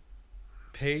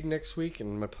paid next week,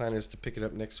 and my plan is to pick it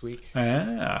up next week.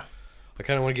 Ah. I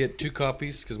kind of want to get 2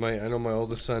 copies because I know my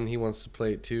oldest son, he wants to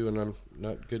play it too, and I'm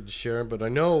not good to share them. But I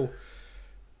know,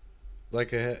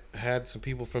 like, I had some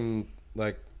people from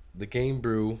like the Game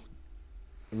Brew,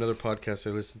 another podcast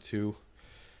I listened to.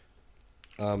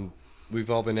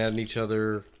 We've all been adding each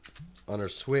other on our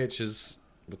Switches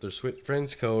with their Switch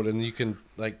friends code, and you can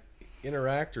like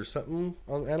interact or something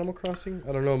on Animal Crossing.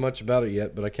 I don't know much about it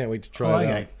yet, but I can't wait to try it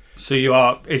out. So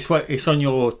it's on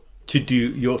your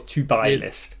to buy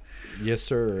list. Yes,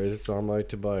 sir. It's on my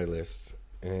to buy list,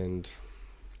 and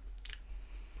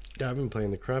yeah, I've been playing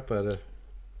the crap out of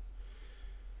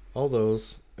all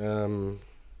those. Real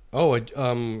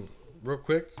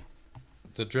quick,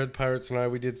 the Dread Pirates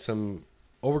and we did some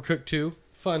Overcooked 2.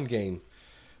 Fun game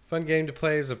to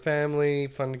play as a family.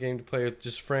 Fun game to play with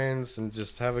just friends and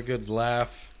just have a good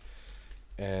laugh.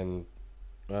 And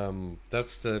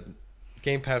that's the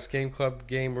Game Pass Game Club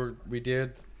game we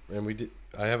did. and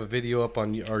I have a video up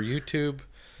on our YouTube.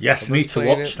 Yes, I need to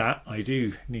watch that. I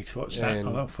do need to watch that. And-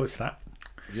 I love what's that.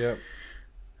 Yep.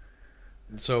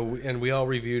 So, and we all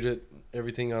reviewed it,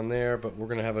 everything on there, but we're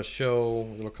going to have a show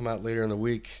that'll come out later in the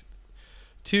week.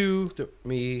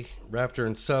 Me, Raptor,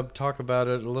 and Sub talk about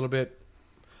it a little bit.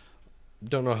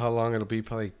 Don't know how long it'll be,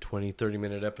 probably 20,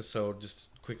 30-minute episode. Just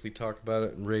quickly talk about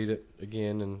it and rate it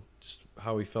again and just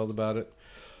how we felt about it.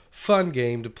 Fun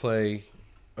game to play.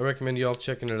 I recommend you all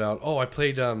checking it out. Oh, I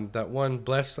played that one,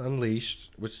 Bless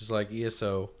Unleashed, which is like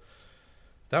ESO.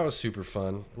 That was super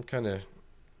fun. I'm kind of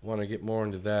want to get more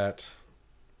into that.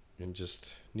 And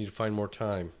just need to find more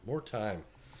time.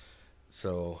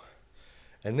 So,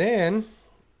 and then,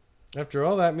 after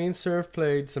all that, me and Surf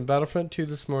played some Battlefront 2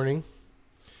 this morning.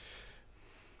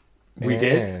 We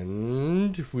did.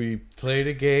 And we played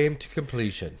a game to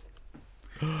completion.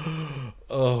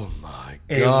 Oh my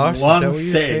In gosh. one is that what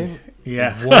you're sitting. saying?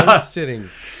 Yeah. One sitting.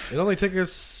 It only took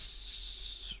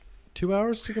us 2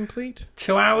 hours to complete.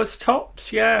 2 hours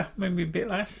tops, yeah, maybe a bit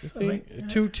less. I think. Yeah.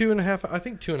 2.5. I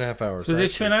think 2.5 hours. Was it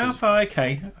actually, 2.5? Oh,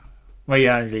 okay. Well,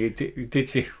 yeah, you did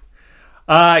see.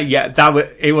 Yeah,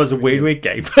 it was a weird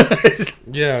game.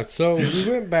 Yeah, so we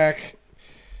went back.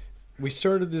 We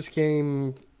started this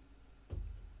game,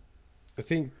 I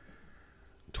think,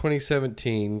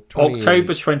 2017.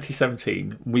 October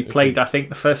 2017. We played, I think,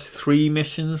 the first 3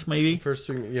 missions, maybe. First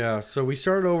 3, yeah. So we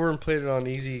started over and played it on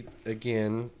easy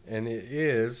again, and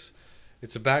it's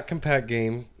a back compact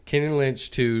game. Ken and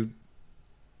Lynch to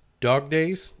Dog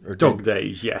Days? Dog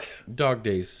Days, yes. Dog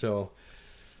Days. So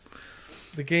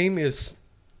the game is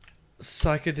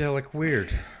psychedelic weird.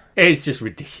 It's just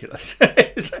ridiculous.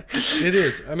 It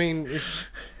is. I mean, if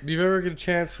you've ever get a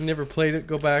chance and never played it,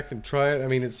 go back and try it. I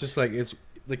mean, it's just like, it's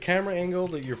the camera angle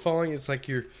that you're following. It's like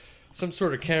you're some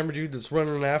sort of camera dude that's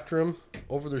running after him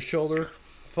over their shoulder,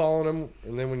 following him.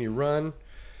 And then when you run,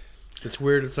 it's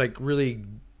weird. It's like really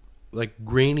like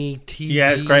grainy TV.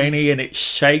 Yeah, it's grainy and it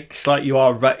shakes like you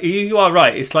are right. You are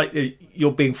right. It's like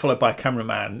you're being followed by a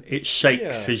cameraman. It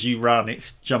shakes as you run.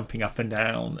 It's jumping up and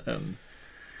down.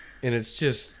 And it's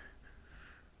just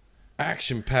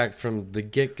action-packed from the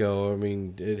get-go. I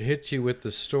mean, it hits you with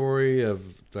the story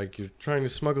of, like, you're trying to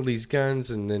smuggle these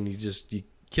guns, and then you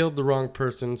killed the wrong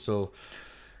person, so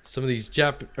some of these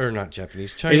Chinese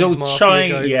mafia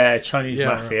guys... Chinese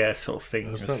mafia sort of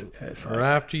things. Are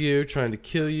after you, trying to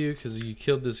kill you, because you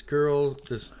killed this girl,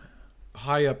 this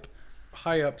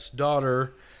high-up's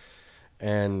daughter,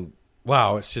 and,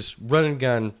 wow, it's just run and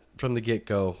gun from the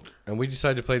get-go. And we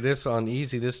decided to play this on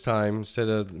easy this time instead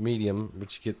of medium,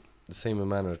 which you get the same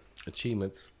amount of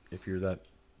achievements if you're that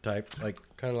type,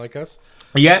 kind of like us.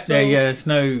 Yeah,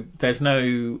 so, there's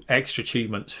no extra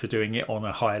achievements for doing it on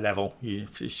a higher level.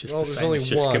 It's just the same. It's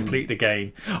just complete the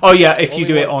game. Oh yeah, if you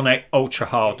do it on ultra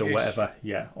hard or whatever,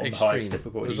 on the highest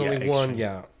difficulty. There's only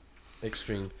one,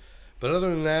 extreme. But other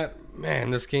than that,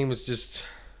 man, this game was just.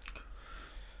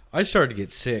 I started to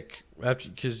get sick after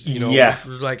because it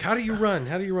was like, how do you run?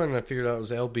 And I figured out it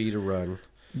was LB to run.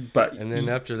 And then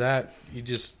after that,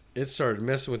 it started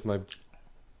messing with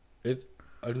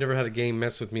I've never had a game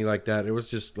mess with me like that. It was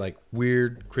just like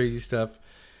weird, crazy stuff.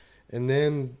 And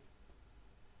then,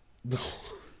 what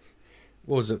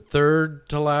was it, third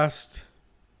to last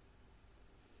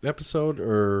episode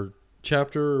or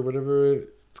chapter or whatever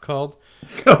it's called?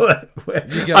 I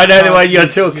know the one you're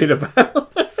talking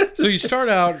about. So you start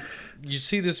out, you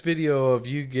see this video of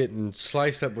you getting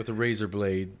sliced up with a razor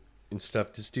blade and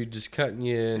stuff. This dude just cutting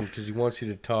you in because he wants you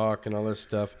to talk and all this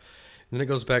stuff. And then it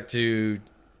goes back to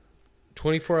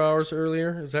 24 hours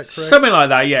earlier. Is that correct? Something like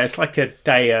that. Yeah, it's like a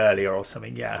day earlier or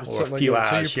something. Yeah, or a few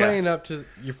hours. So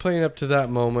you're playing up to that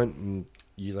moment, and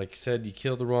you, like you said, you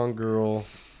killed the wrong girl,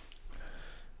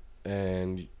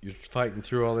 and you're fighting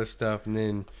through all this stuff, and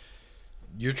then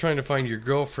you're trying to find your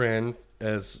girlfriend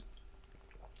as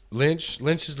Lynch.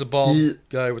 Lynch is the bald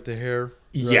guy with the hair. Right?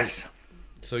 Yes.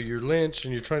 So you're Lynch,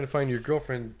 and you're trying to find your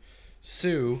girlfriend,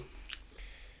 Sue,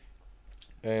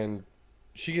 and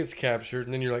she gets captured,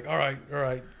 and then you're like, all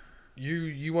right,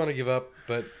 you want to give up,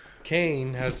 but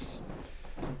Kane has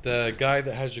the guy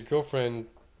that has your girlfriend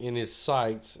in his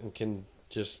sights and can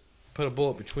just put a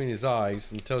bullet between his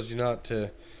eyes and tells you not to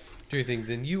do anything.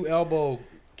 Then you elbow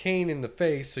Kane in the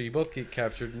face, so you both get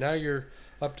captured. Now you're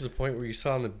up to the point where you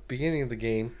saw in the beginning of the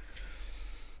game,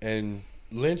 and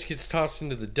Lynch gets tossed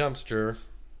into the dumpster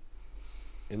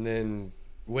and then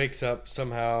wakes up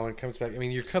somehow and comes back. I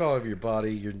mean, you're cut all over your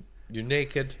body. You're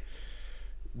naked,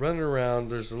 running around.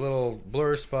 There's a little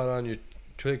blur spot on your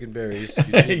twig and berries.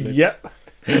 Yep.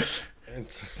 And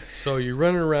so you're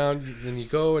running around. Then you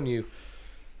go and you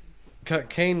cut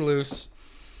Kane loose,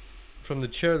 from the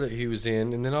chair that he was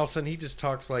in, and then all of a sudden he just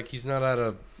talks like he's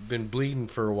not been bleeding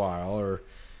for a while or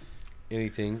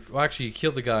anything. Well, actually, you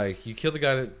killed the guy. You killed the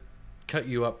guy that cut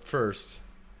you up first,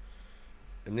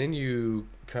 and then you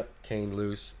cut Kane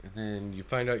loose, and then you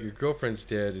find out your girlfriend's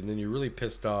dead, and then you're really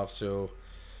pissed off. So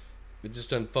it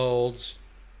just unfolds.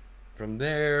 From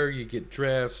there, you get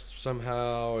dressed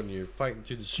somehow, and you're fighting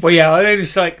through the streets. Well, yeah,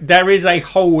 it's like there is a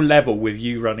whole level with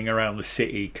you running around the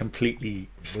city completely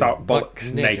stark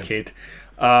bollocks naked,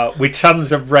 with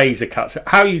tons of razor cuts.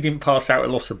 How you didn't pass out a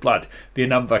loss of blood, the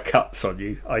number of cuts on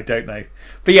you, I don't know.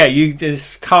 But yeah,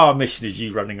 this entire mission is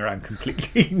you running around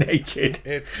completely naked.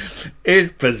 It's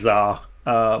bizarre.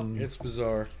 It's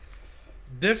bizarre.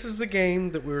 This is the game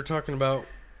that we were talking about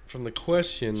from the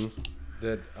question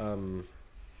that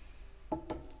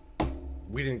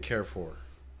we didn't care for.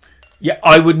 Yeah,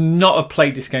 I would not have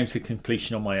played this game to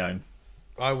completion on my own.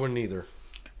 I wouldn't either.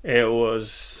 It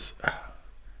was.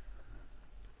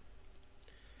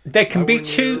 There can be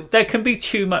too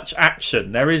much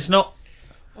action. There is not.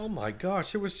 Oh my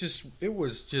gosh! It was just.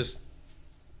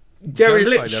 There is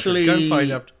literally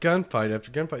gunfight after gunfight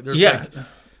after gunfight. There's like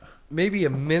maybe a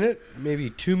minute, maybe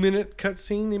 2 minute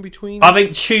cutscene in between. I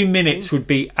think 2 minutes would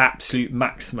be absolute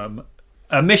maximum.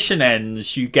 A mission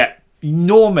ends, you get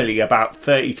normally about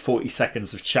 30 to 40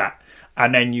 seconds of chat,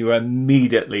 and then you're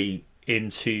immediately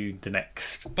into the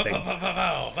next thing.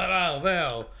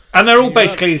 And they're all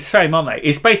basically the same, aren't they?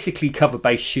 It's basically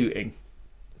cover-based shooting.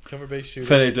 Cover-based shooting.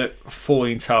 For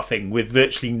the entire thing, with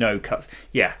virtually no cuts.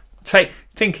 Yeah.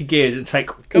 Think of Gears and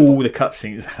take all the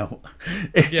cutscenes out.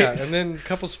 Yeah, and then a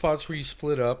couple spots where you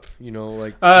split up,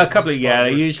 like a couple of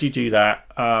they usually do that.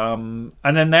 And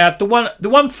then they had the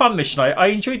one fun mission. I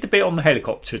enjoyed the bit on the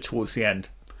helicopter towards the end.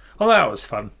 Oh, that was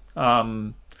fun.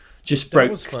 Just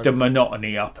broke the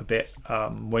monotony up a bit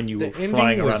when you were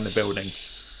flying around the building.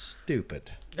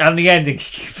 Stupid. And the ending's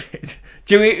stupid.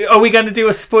 Are we going to do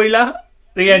a spoiler?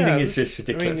 The ending is just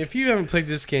ridiculous. I mean, if you haven't played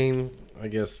this game, I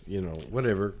guess,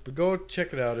 whatever. But go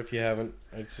check it out if you haven't.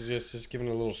 I suggest just giving it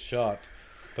a little shot.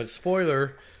 But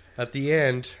spoiler, at the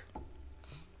end,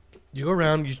 you go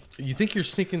around, you think you're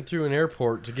sneaking through an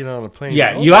airport to get on a plane.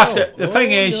 Yeah, you have to. The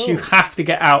thing is, you have to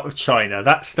get out of China.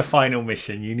 That's the final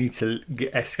mission. You need to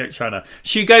escape China.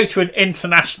 So you go to an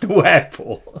international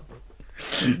airport.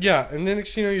 Yeah, and then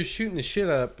next you're shooting the shit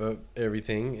up of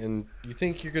everything, and you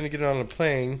think you're going to get on a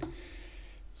plane.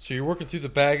 So you're working through the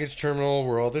baggage terminal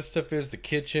where all this stuff is, the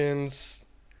kitchens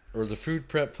or the food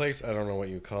prep place. I don't know what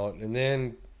you call it. And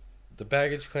then the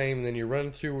baggage claim, and then you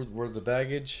run through where the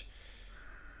baggage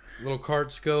little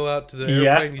carts go out to the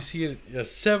airplane. You see a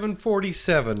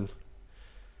 747.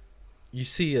 You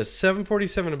see a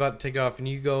 747 about to take off, and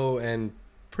you go and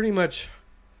pretty much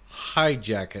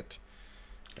hijack it.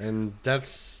 And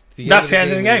that's the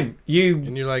end of the game.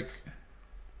 And you're like,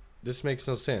 this makes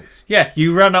no sense. Yeah,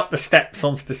 you run up the steps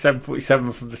onto the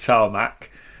 747 from the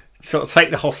tarmac, sort of take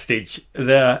the hostage,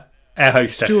 the air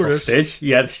hostess hostage.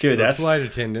 Yeah, the stewardess. The flight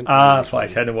attendant.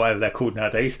 Flight attendant, whatever they're called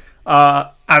nowadays.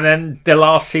 And then the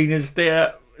last scene is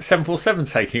the 747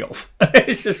 taking off.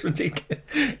 It's just ridiculous.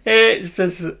 It's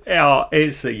just,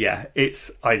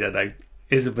 it's, I don't know.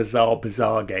 It's a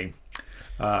bizarre game.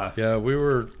 Yeah, we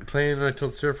were playing and I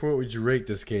told Surfer, what would you rate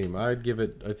this game? I'd give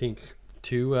it, I think,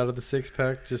 2 out of the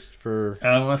 6-pack just for a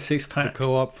 6-pack. The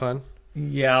co-op fun.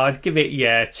 Yeah, I'd give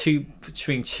it, 2,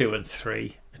 between 2 and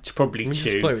 3. It's probably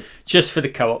 2. Just for the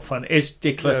co-op fun. It's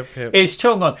ridiculous. Yeah. It's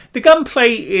turned on. The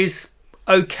gunplay is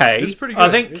okay. It's pretty good. I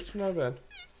think it's not bad.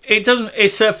 It doesn't.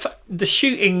 The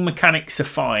shooting mechanics are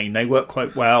fine. They work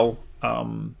quite well.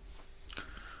 I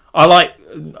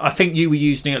think you were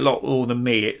using it a lot more than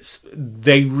me.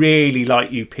 They really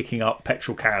like you picking up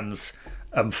petrol cans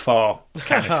and fire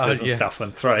canisters and stuff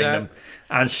and throwing them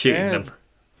and shooting them.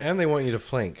 And they want you to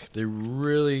flank. They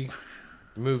really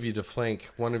move you to flank.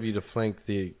 One of you to flank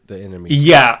the enemy.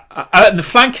 Yeah, and the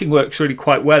flanking works really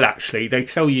quite well. Actually, they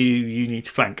tell you need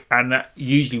to flank, and that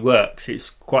usually works. It's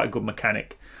quite a good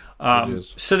mechanic.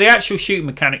 So the actual shooting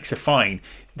mechanics are fine.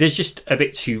 There's just a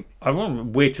bit too.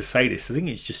 I'm weird to say this. I think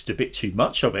it's just a bit too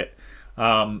much of it.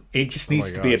 It just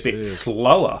needs to be a bit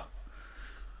slower.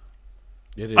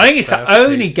 I think it's the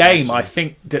only game I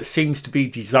think that seems to be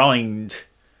designed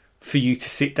for you to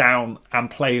sit down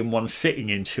and play in one sitting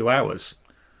in 2 hours.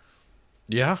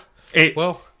 Yeah. It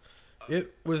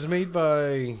was made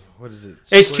by, what is it?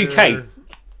 It's 2K.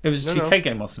 It was a 2K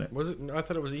game, wasn't it? Was it? I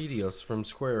thought it was Eidos from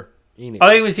Square Enix. I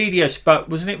think it was Eidos, but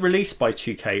wasn't it released by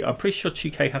 2K? I'm pretty sure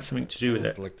 2K had something to do with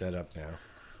it. Look that up now.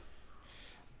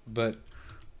 But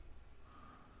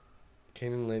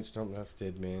Kane and Lynch, don't, that's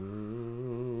dead,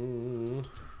 man.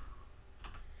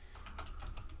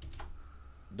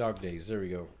 Dog Days. There we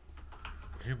go.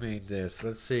 Who made this?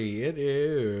 Let's see. It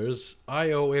is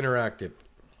IO Interactive.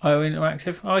 Oh,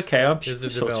 Interactive? Okay, I'm Is the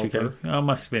sure you developer. go. I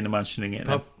must have been imagining it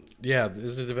then. Yeah,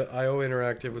 IO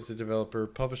Interactive was the developer.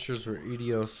 Publishers were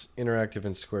Eidos Interactive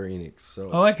and Square Enix. So,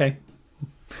 Oh, okay.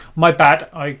 My bad.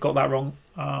 I got that wrong.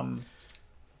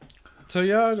 so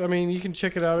yeah, I mean, you can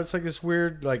check it out. It's like this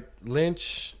weird, like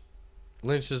Lynch.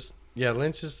 Lynch is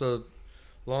the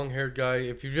long-haired guy.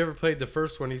 If you've ever played the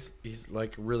first one, he's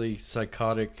like really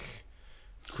psychotic,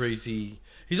 crazy.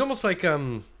 He's almost like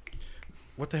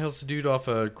what the hell's the dude off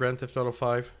Grand Theft Auto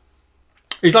 5?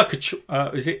 He's like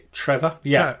is it Trevor?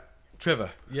 Yeah.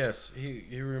 Trevor. Yes,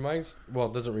 he reminds. Well,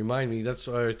 it doesn't remind me. That's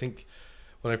why I think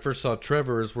when I first saw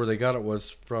Trevor is where they got it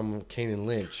was from Kane and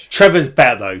Lynch. Trevor's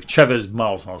better though. Trevor's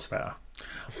miles better.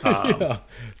 Yeah,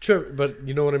 Trevor. But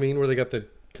you know what I mean? Where they got the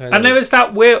kind And there was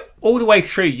that weird all the way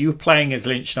through. You were playing as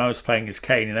Lynch and I was playing as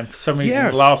Kane, and then for some reason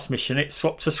Yes. the last mission it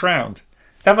swapped us round.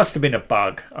 That must have been a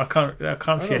bug. I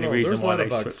can't see any reason There's a why lot they of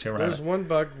bugs. switched it around. There's one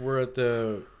bug where at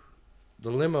the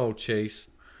limo chase.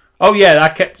 Oh yeah,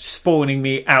 that kept spawning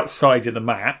me outside of the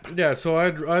map. Yeah, so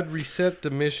I'd reset the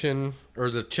mission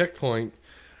or the checkpoint,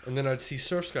 and then I'd see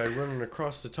Surf Sky running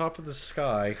across the top of the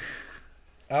sky,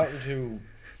 out into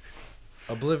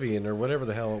oblivion or whatever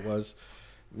the hell it was.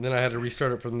 And then I had to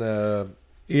restart it from the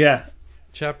Yeah.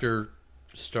 chapter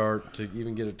start to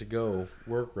even get it to go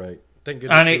work right. Thank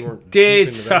goodness And we it weren't deep did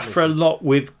into that suffer a mission. lot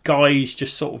with guys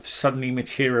just sort of suddenly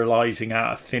materialising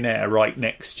out of thin air right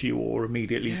next to you or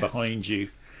immediately Yes. behind you.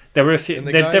 There were And the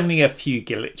there guys- definitely a few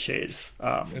glitches.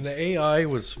 And the AI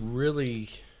was really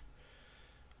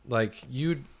like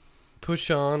you'd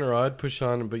push on or I'd push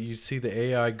on, but you'd see the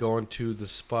AI going to the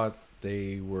spot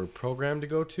they were programmed to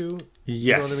go to. Yes.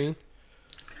 You know what I mean?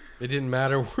 It didn't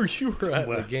matter where you were at in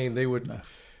Well, the game. They would no.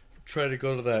 try to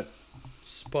go to that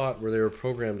spot where they were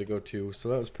programmed to go to. So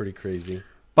that was pretty crazy.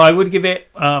 But I would give it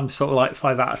sort of like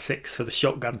 5 out of 6 for the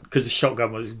shotgun because the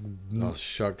shotgun was Oh,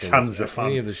 shotguns. Tons of fun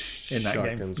Any of the in that game.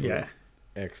 shotguns Yeah, were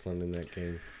excellent in that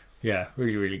game. yeah,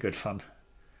 really, really good fun.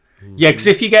 Yeah, because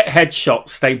if you get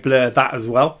headshots, they blur that as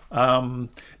well.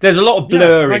 There's a lot of Yeah,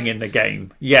 blurring like- in the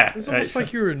game. Yeah, It's almost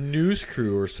like you're a news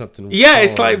crew or something. yeah,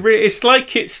 it's like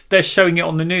following. they're showing it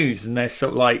on the news, and they're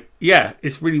sort of like, yeah,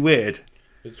 it's really weird.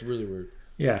 It's really weird.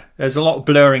 Yeah, there's a lot of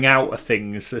blurring out of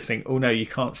things. They think, oh no, you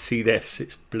can't see this;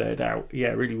 it's blurred out. Yeah,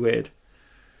 really weird.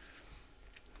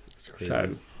 It's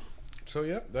crazy. So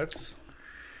yeah, that's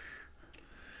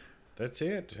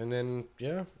it. And then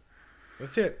yeah,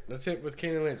 that's it. That's it with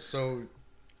Kane and Lynch. So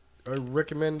I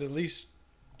recommend at least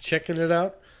checking it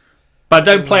out. but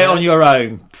don't play it on your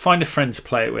own. Find a friend to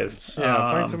play it with.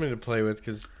 Yeah, find somebody to play with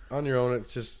because on your own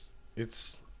it's just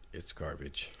it's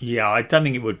garbage. Yeah, I don't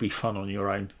think it would be fun on your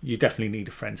own. You definitely need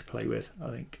a friend to play with, I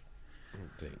think.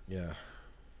 Yeah.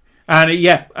 And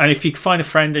and if you find a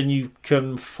friend and you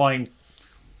can find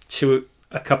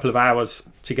a couple of hours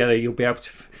together, you'll be able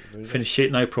to finish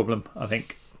it no problem, I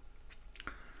think.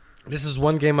 This is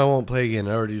one game I won't play again.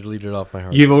 I already deleted it off my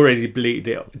heart. You've already deleted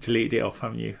it off,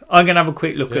 haven't you? I'm going to have a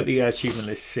quick look Yeah. at the achievement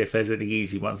list to see if there's any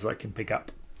easy ones I can pick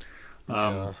up.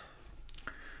 Yeah.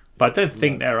 But I don't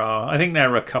think there are. I think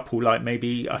there are a couple, like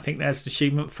maybe, I think there's an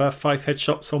achievement for 5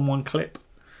 headshots on one clip.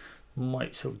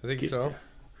 Might sort of I think so.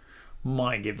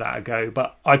 Might give that a go,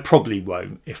 but I probably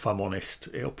won't, if I'm honest.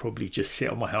 It'll probably just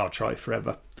sit on my hard drive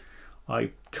forever.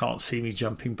 I can't see me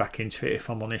jumping back into it, if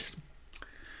I'm honest.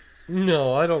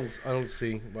 No, I don't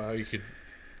see how you could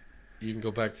even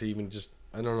go back to even just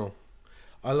I don't know.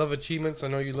 I love achievements. I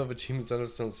know you love achievements. I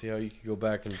just don't see how you could go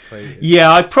back and play it.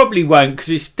 Yeah, I probably won't, because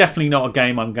it's definitely not a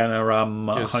game I'm going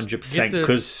to Just 100%, get the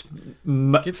because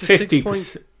get the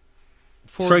 50%.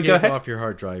 4 Sorry, gig go ahead. off your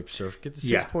hard drive, sir. Get the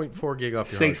Yeah. 6.4 gig off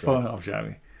your hard 6.5, drive.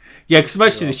 Jamie. Yeah, because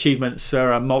most of Yeah. the achievements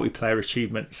are multiplayer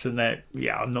achievements, and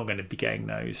I'm not going to be getting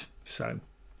those. So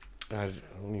I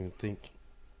don't even think.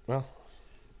 Well,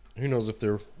 who knows if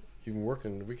they're even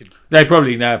working? We could they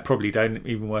probably don't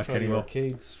even work try the anymore.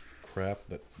 arcades crap,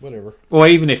 but whatever. Or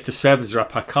even if the servers are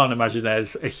up, I can't imagine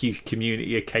there's a huge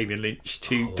community of Kane and Lynch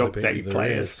 2 Oh, I Dog bet Day you there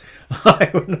players. I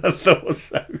wouldn't have thought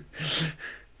so.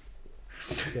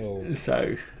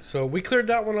 So we cleared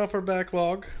that one off our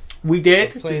backlog, We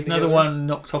did. Of playing There's another together. one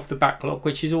knocked off the backlog,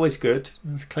 which is always good.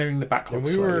 It's clearing the backlog. and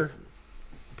we slowly. were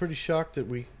pretty shocked that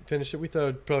we finished it. We thought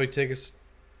it'd probably take us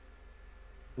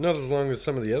not as long as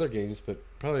some of the other games, but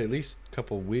probably at least a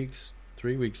couple of weeks,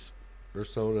 3 weeks or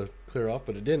so to clear off.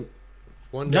 But it didn't.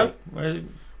 One day, No,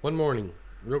 one morning,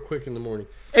 real quick in the morning.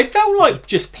 it felt like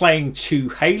just playing 2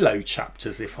 Halo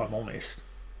chapters, if I'm honest.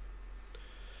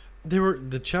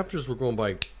 The chapters were going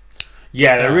by.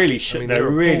 Yeah, they're fast. really I short. mean, they're they were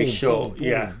really boom, short. boom,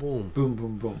 Yeah, boom, boom,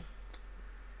 boom, boom.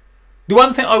 The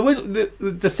one thing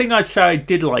the thing I'd say I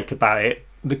did like about it,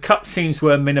 the cutscenes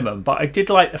were minimum, but I did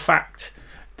like the fact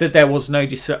that there was no.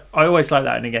 I always like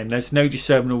that in a game. There's no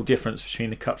discernible difference between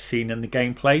the cutscene and the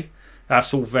gameplay.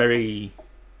 That's all very.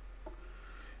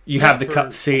 You have the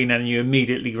cutscene and you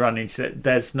immediately run into it.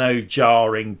 There's no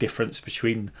jarring difference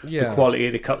between the quality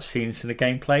of the cutscenes and the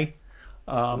gameplay.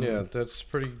 That's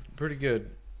pretty good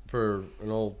for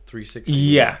an old 360.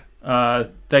 Yeah,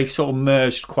 they sort of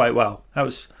merged quite well. That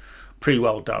was pretty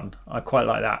well done. I quite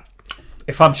like that.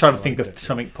 If I'm trying to think of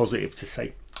something positive to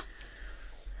say.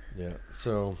 Yeah,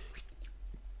 so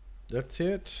that's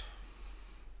it.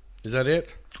 Is that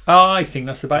it? I think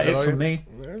that's about it from me.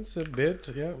 That's a bit.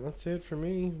 Yeah, that's it for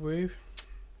me.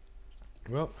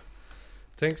 Well,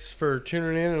 thanks for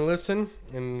tuning in and listen.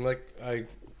 And like I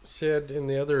said in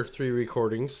the other 3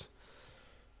 recordings,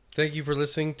 thank you for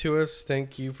listening to us.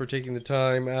 Thank you for taking the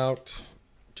time out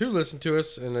to listen to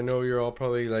us. And I know you're all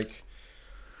probably like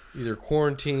either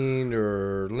quarantined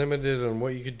or limited on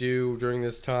what you could do during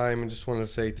this time. And just want to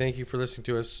say thank you for listening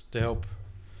to us to help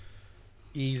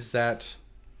ease that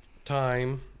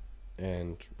time.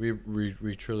 And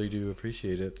we truly do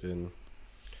appreciate it. And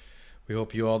we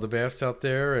hope you all the best out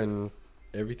there and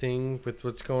everything with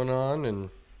what's going on.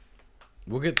 And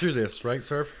we'll get through this, right,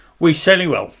 Surf? We certainly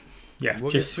will. Yeah,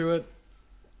 we'll get through it.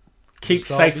 Keep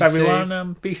safe, everyone,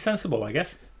 and be sensible, I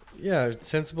guess. Yeah,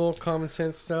 sensible, common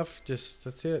sense stuff. Just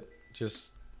that's it. Just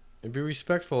and be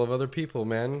respectful of other people,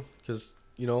 man. Because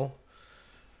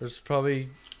there's probably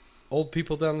old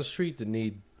people down the street that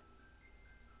need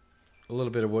a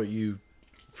little bit of what you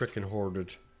frickin'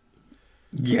 hoarded.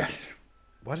 Yes.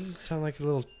 Why does it sound like a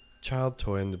little child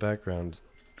toy in the background?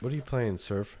 What are you playing,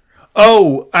 Surf?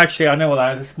 Oh, actually, I know what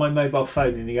that is. It's my mobile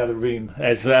phone in the other room.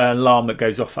 There's an alarm that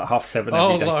goes off at 7:30 every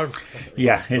day. Alarm.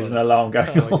 Yeah, there's an alarm going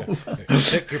off.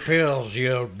 Take your pills,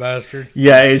 you old bastard.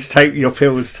 Yeah, it's take your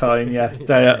pills time. Yeah,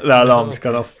 the alarm's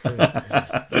gone off. All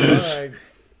right.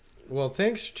 Well,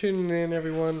 thanks for tuning in,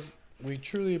 everyone. We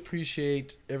truly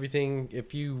appreciate everything.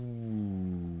 If you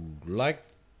like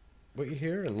what you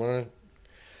hear and want to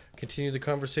continue the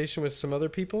conversation with some other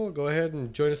people, go ahead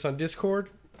and join us on Discord.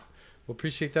 We'll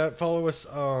appreciate that. Follow us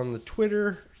on the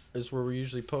Twitter, is where we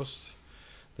usually post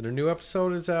that a new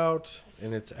episode is out,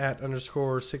 and it's at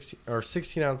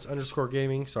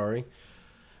 _16ounce_gaming. Sorry,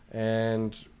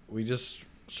 and we just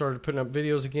started putting up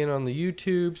videos again on the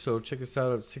YouTube, so check us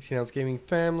out at 16 Ounce Gaming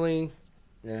Family,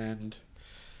 and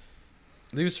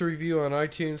leave us a review on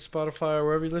iTunes, Spotify, or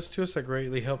wherever you listen to us. That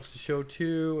greatly helps the show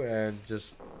too. And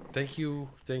just thank you.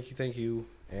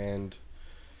 And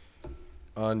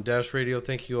on Dash Radio,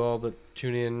 thank you all that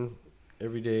tune in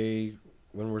every day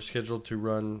when we're scheduled to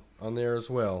run on there as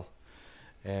well.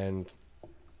 And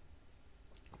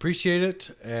appreciate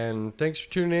it. And thanks for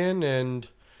tuning in. And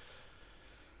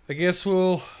I guess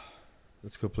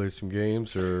let's go play some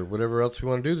games or whatever else we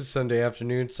want to do this Sunday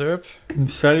afternoon, Surf.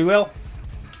 Certainly will.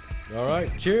 All right.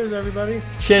 Cheers, everybody.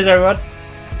 Cheers, everyone.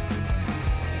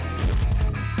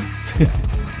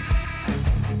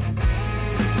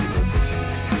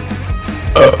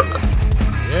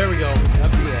 There we go.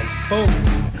 At the end. Boom.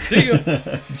 See you.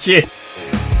 Cheers.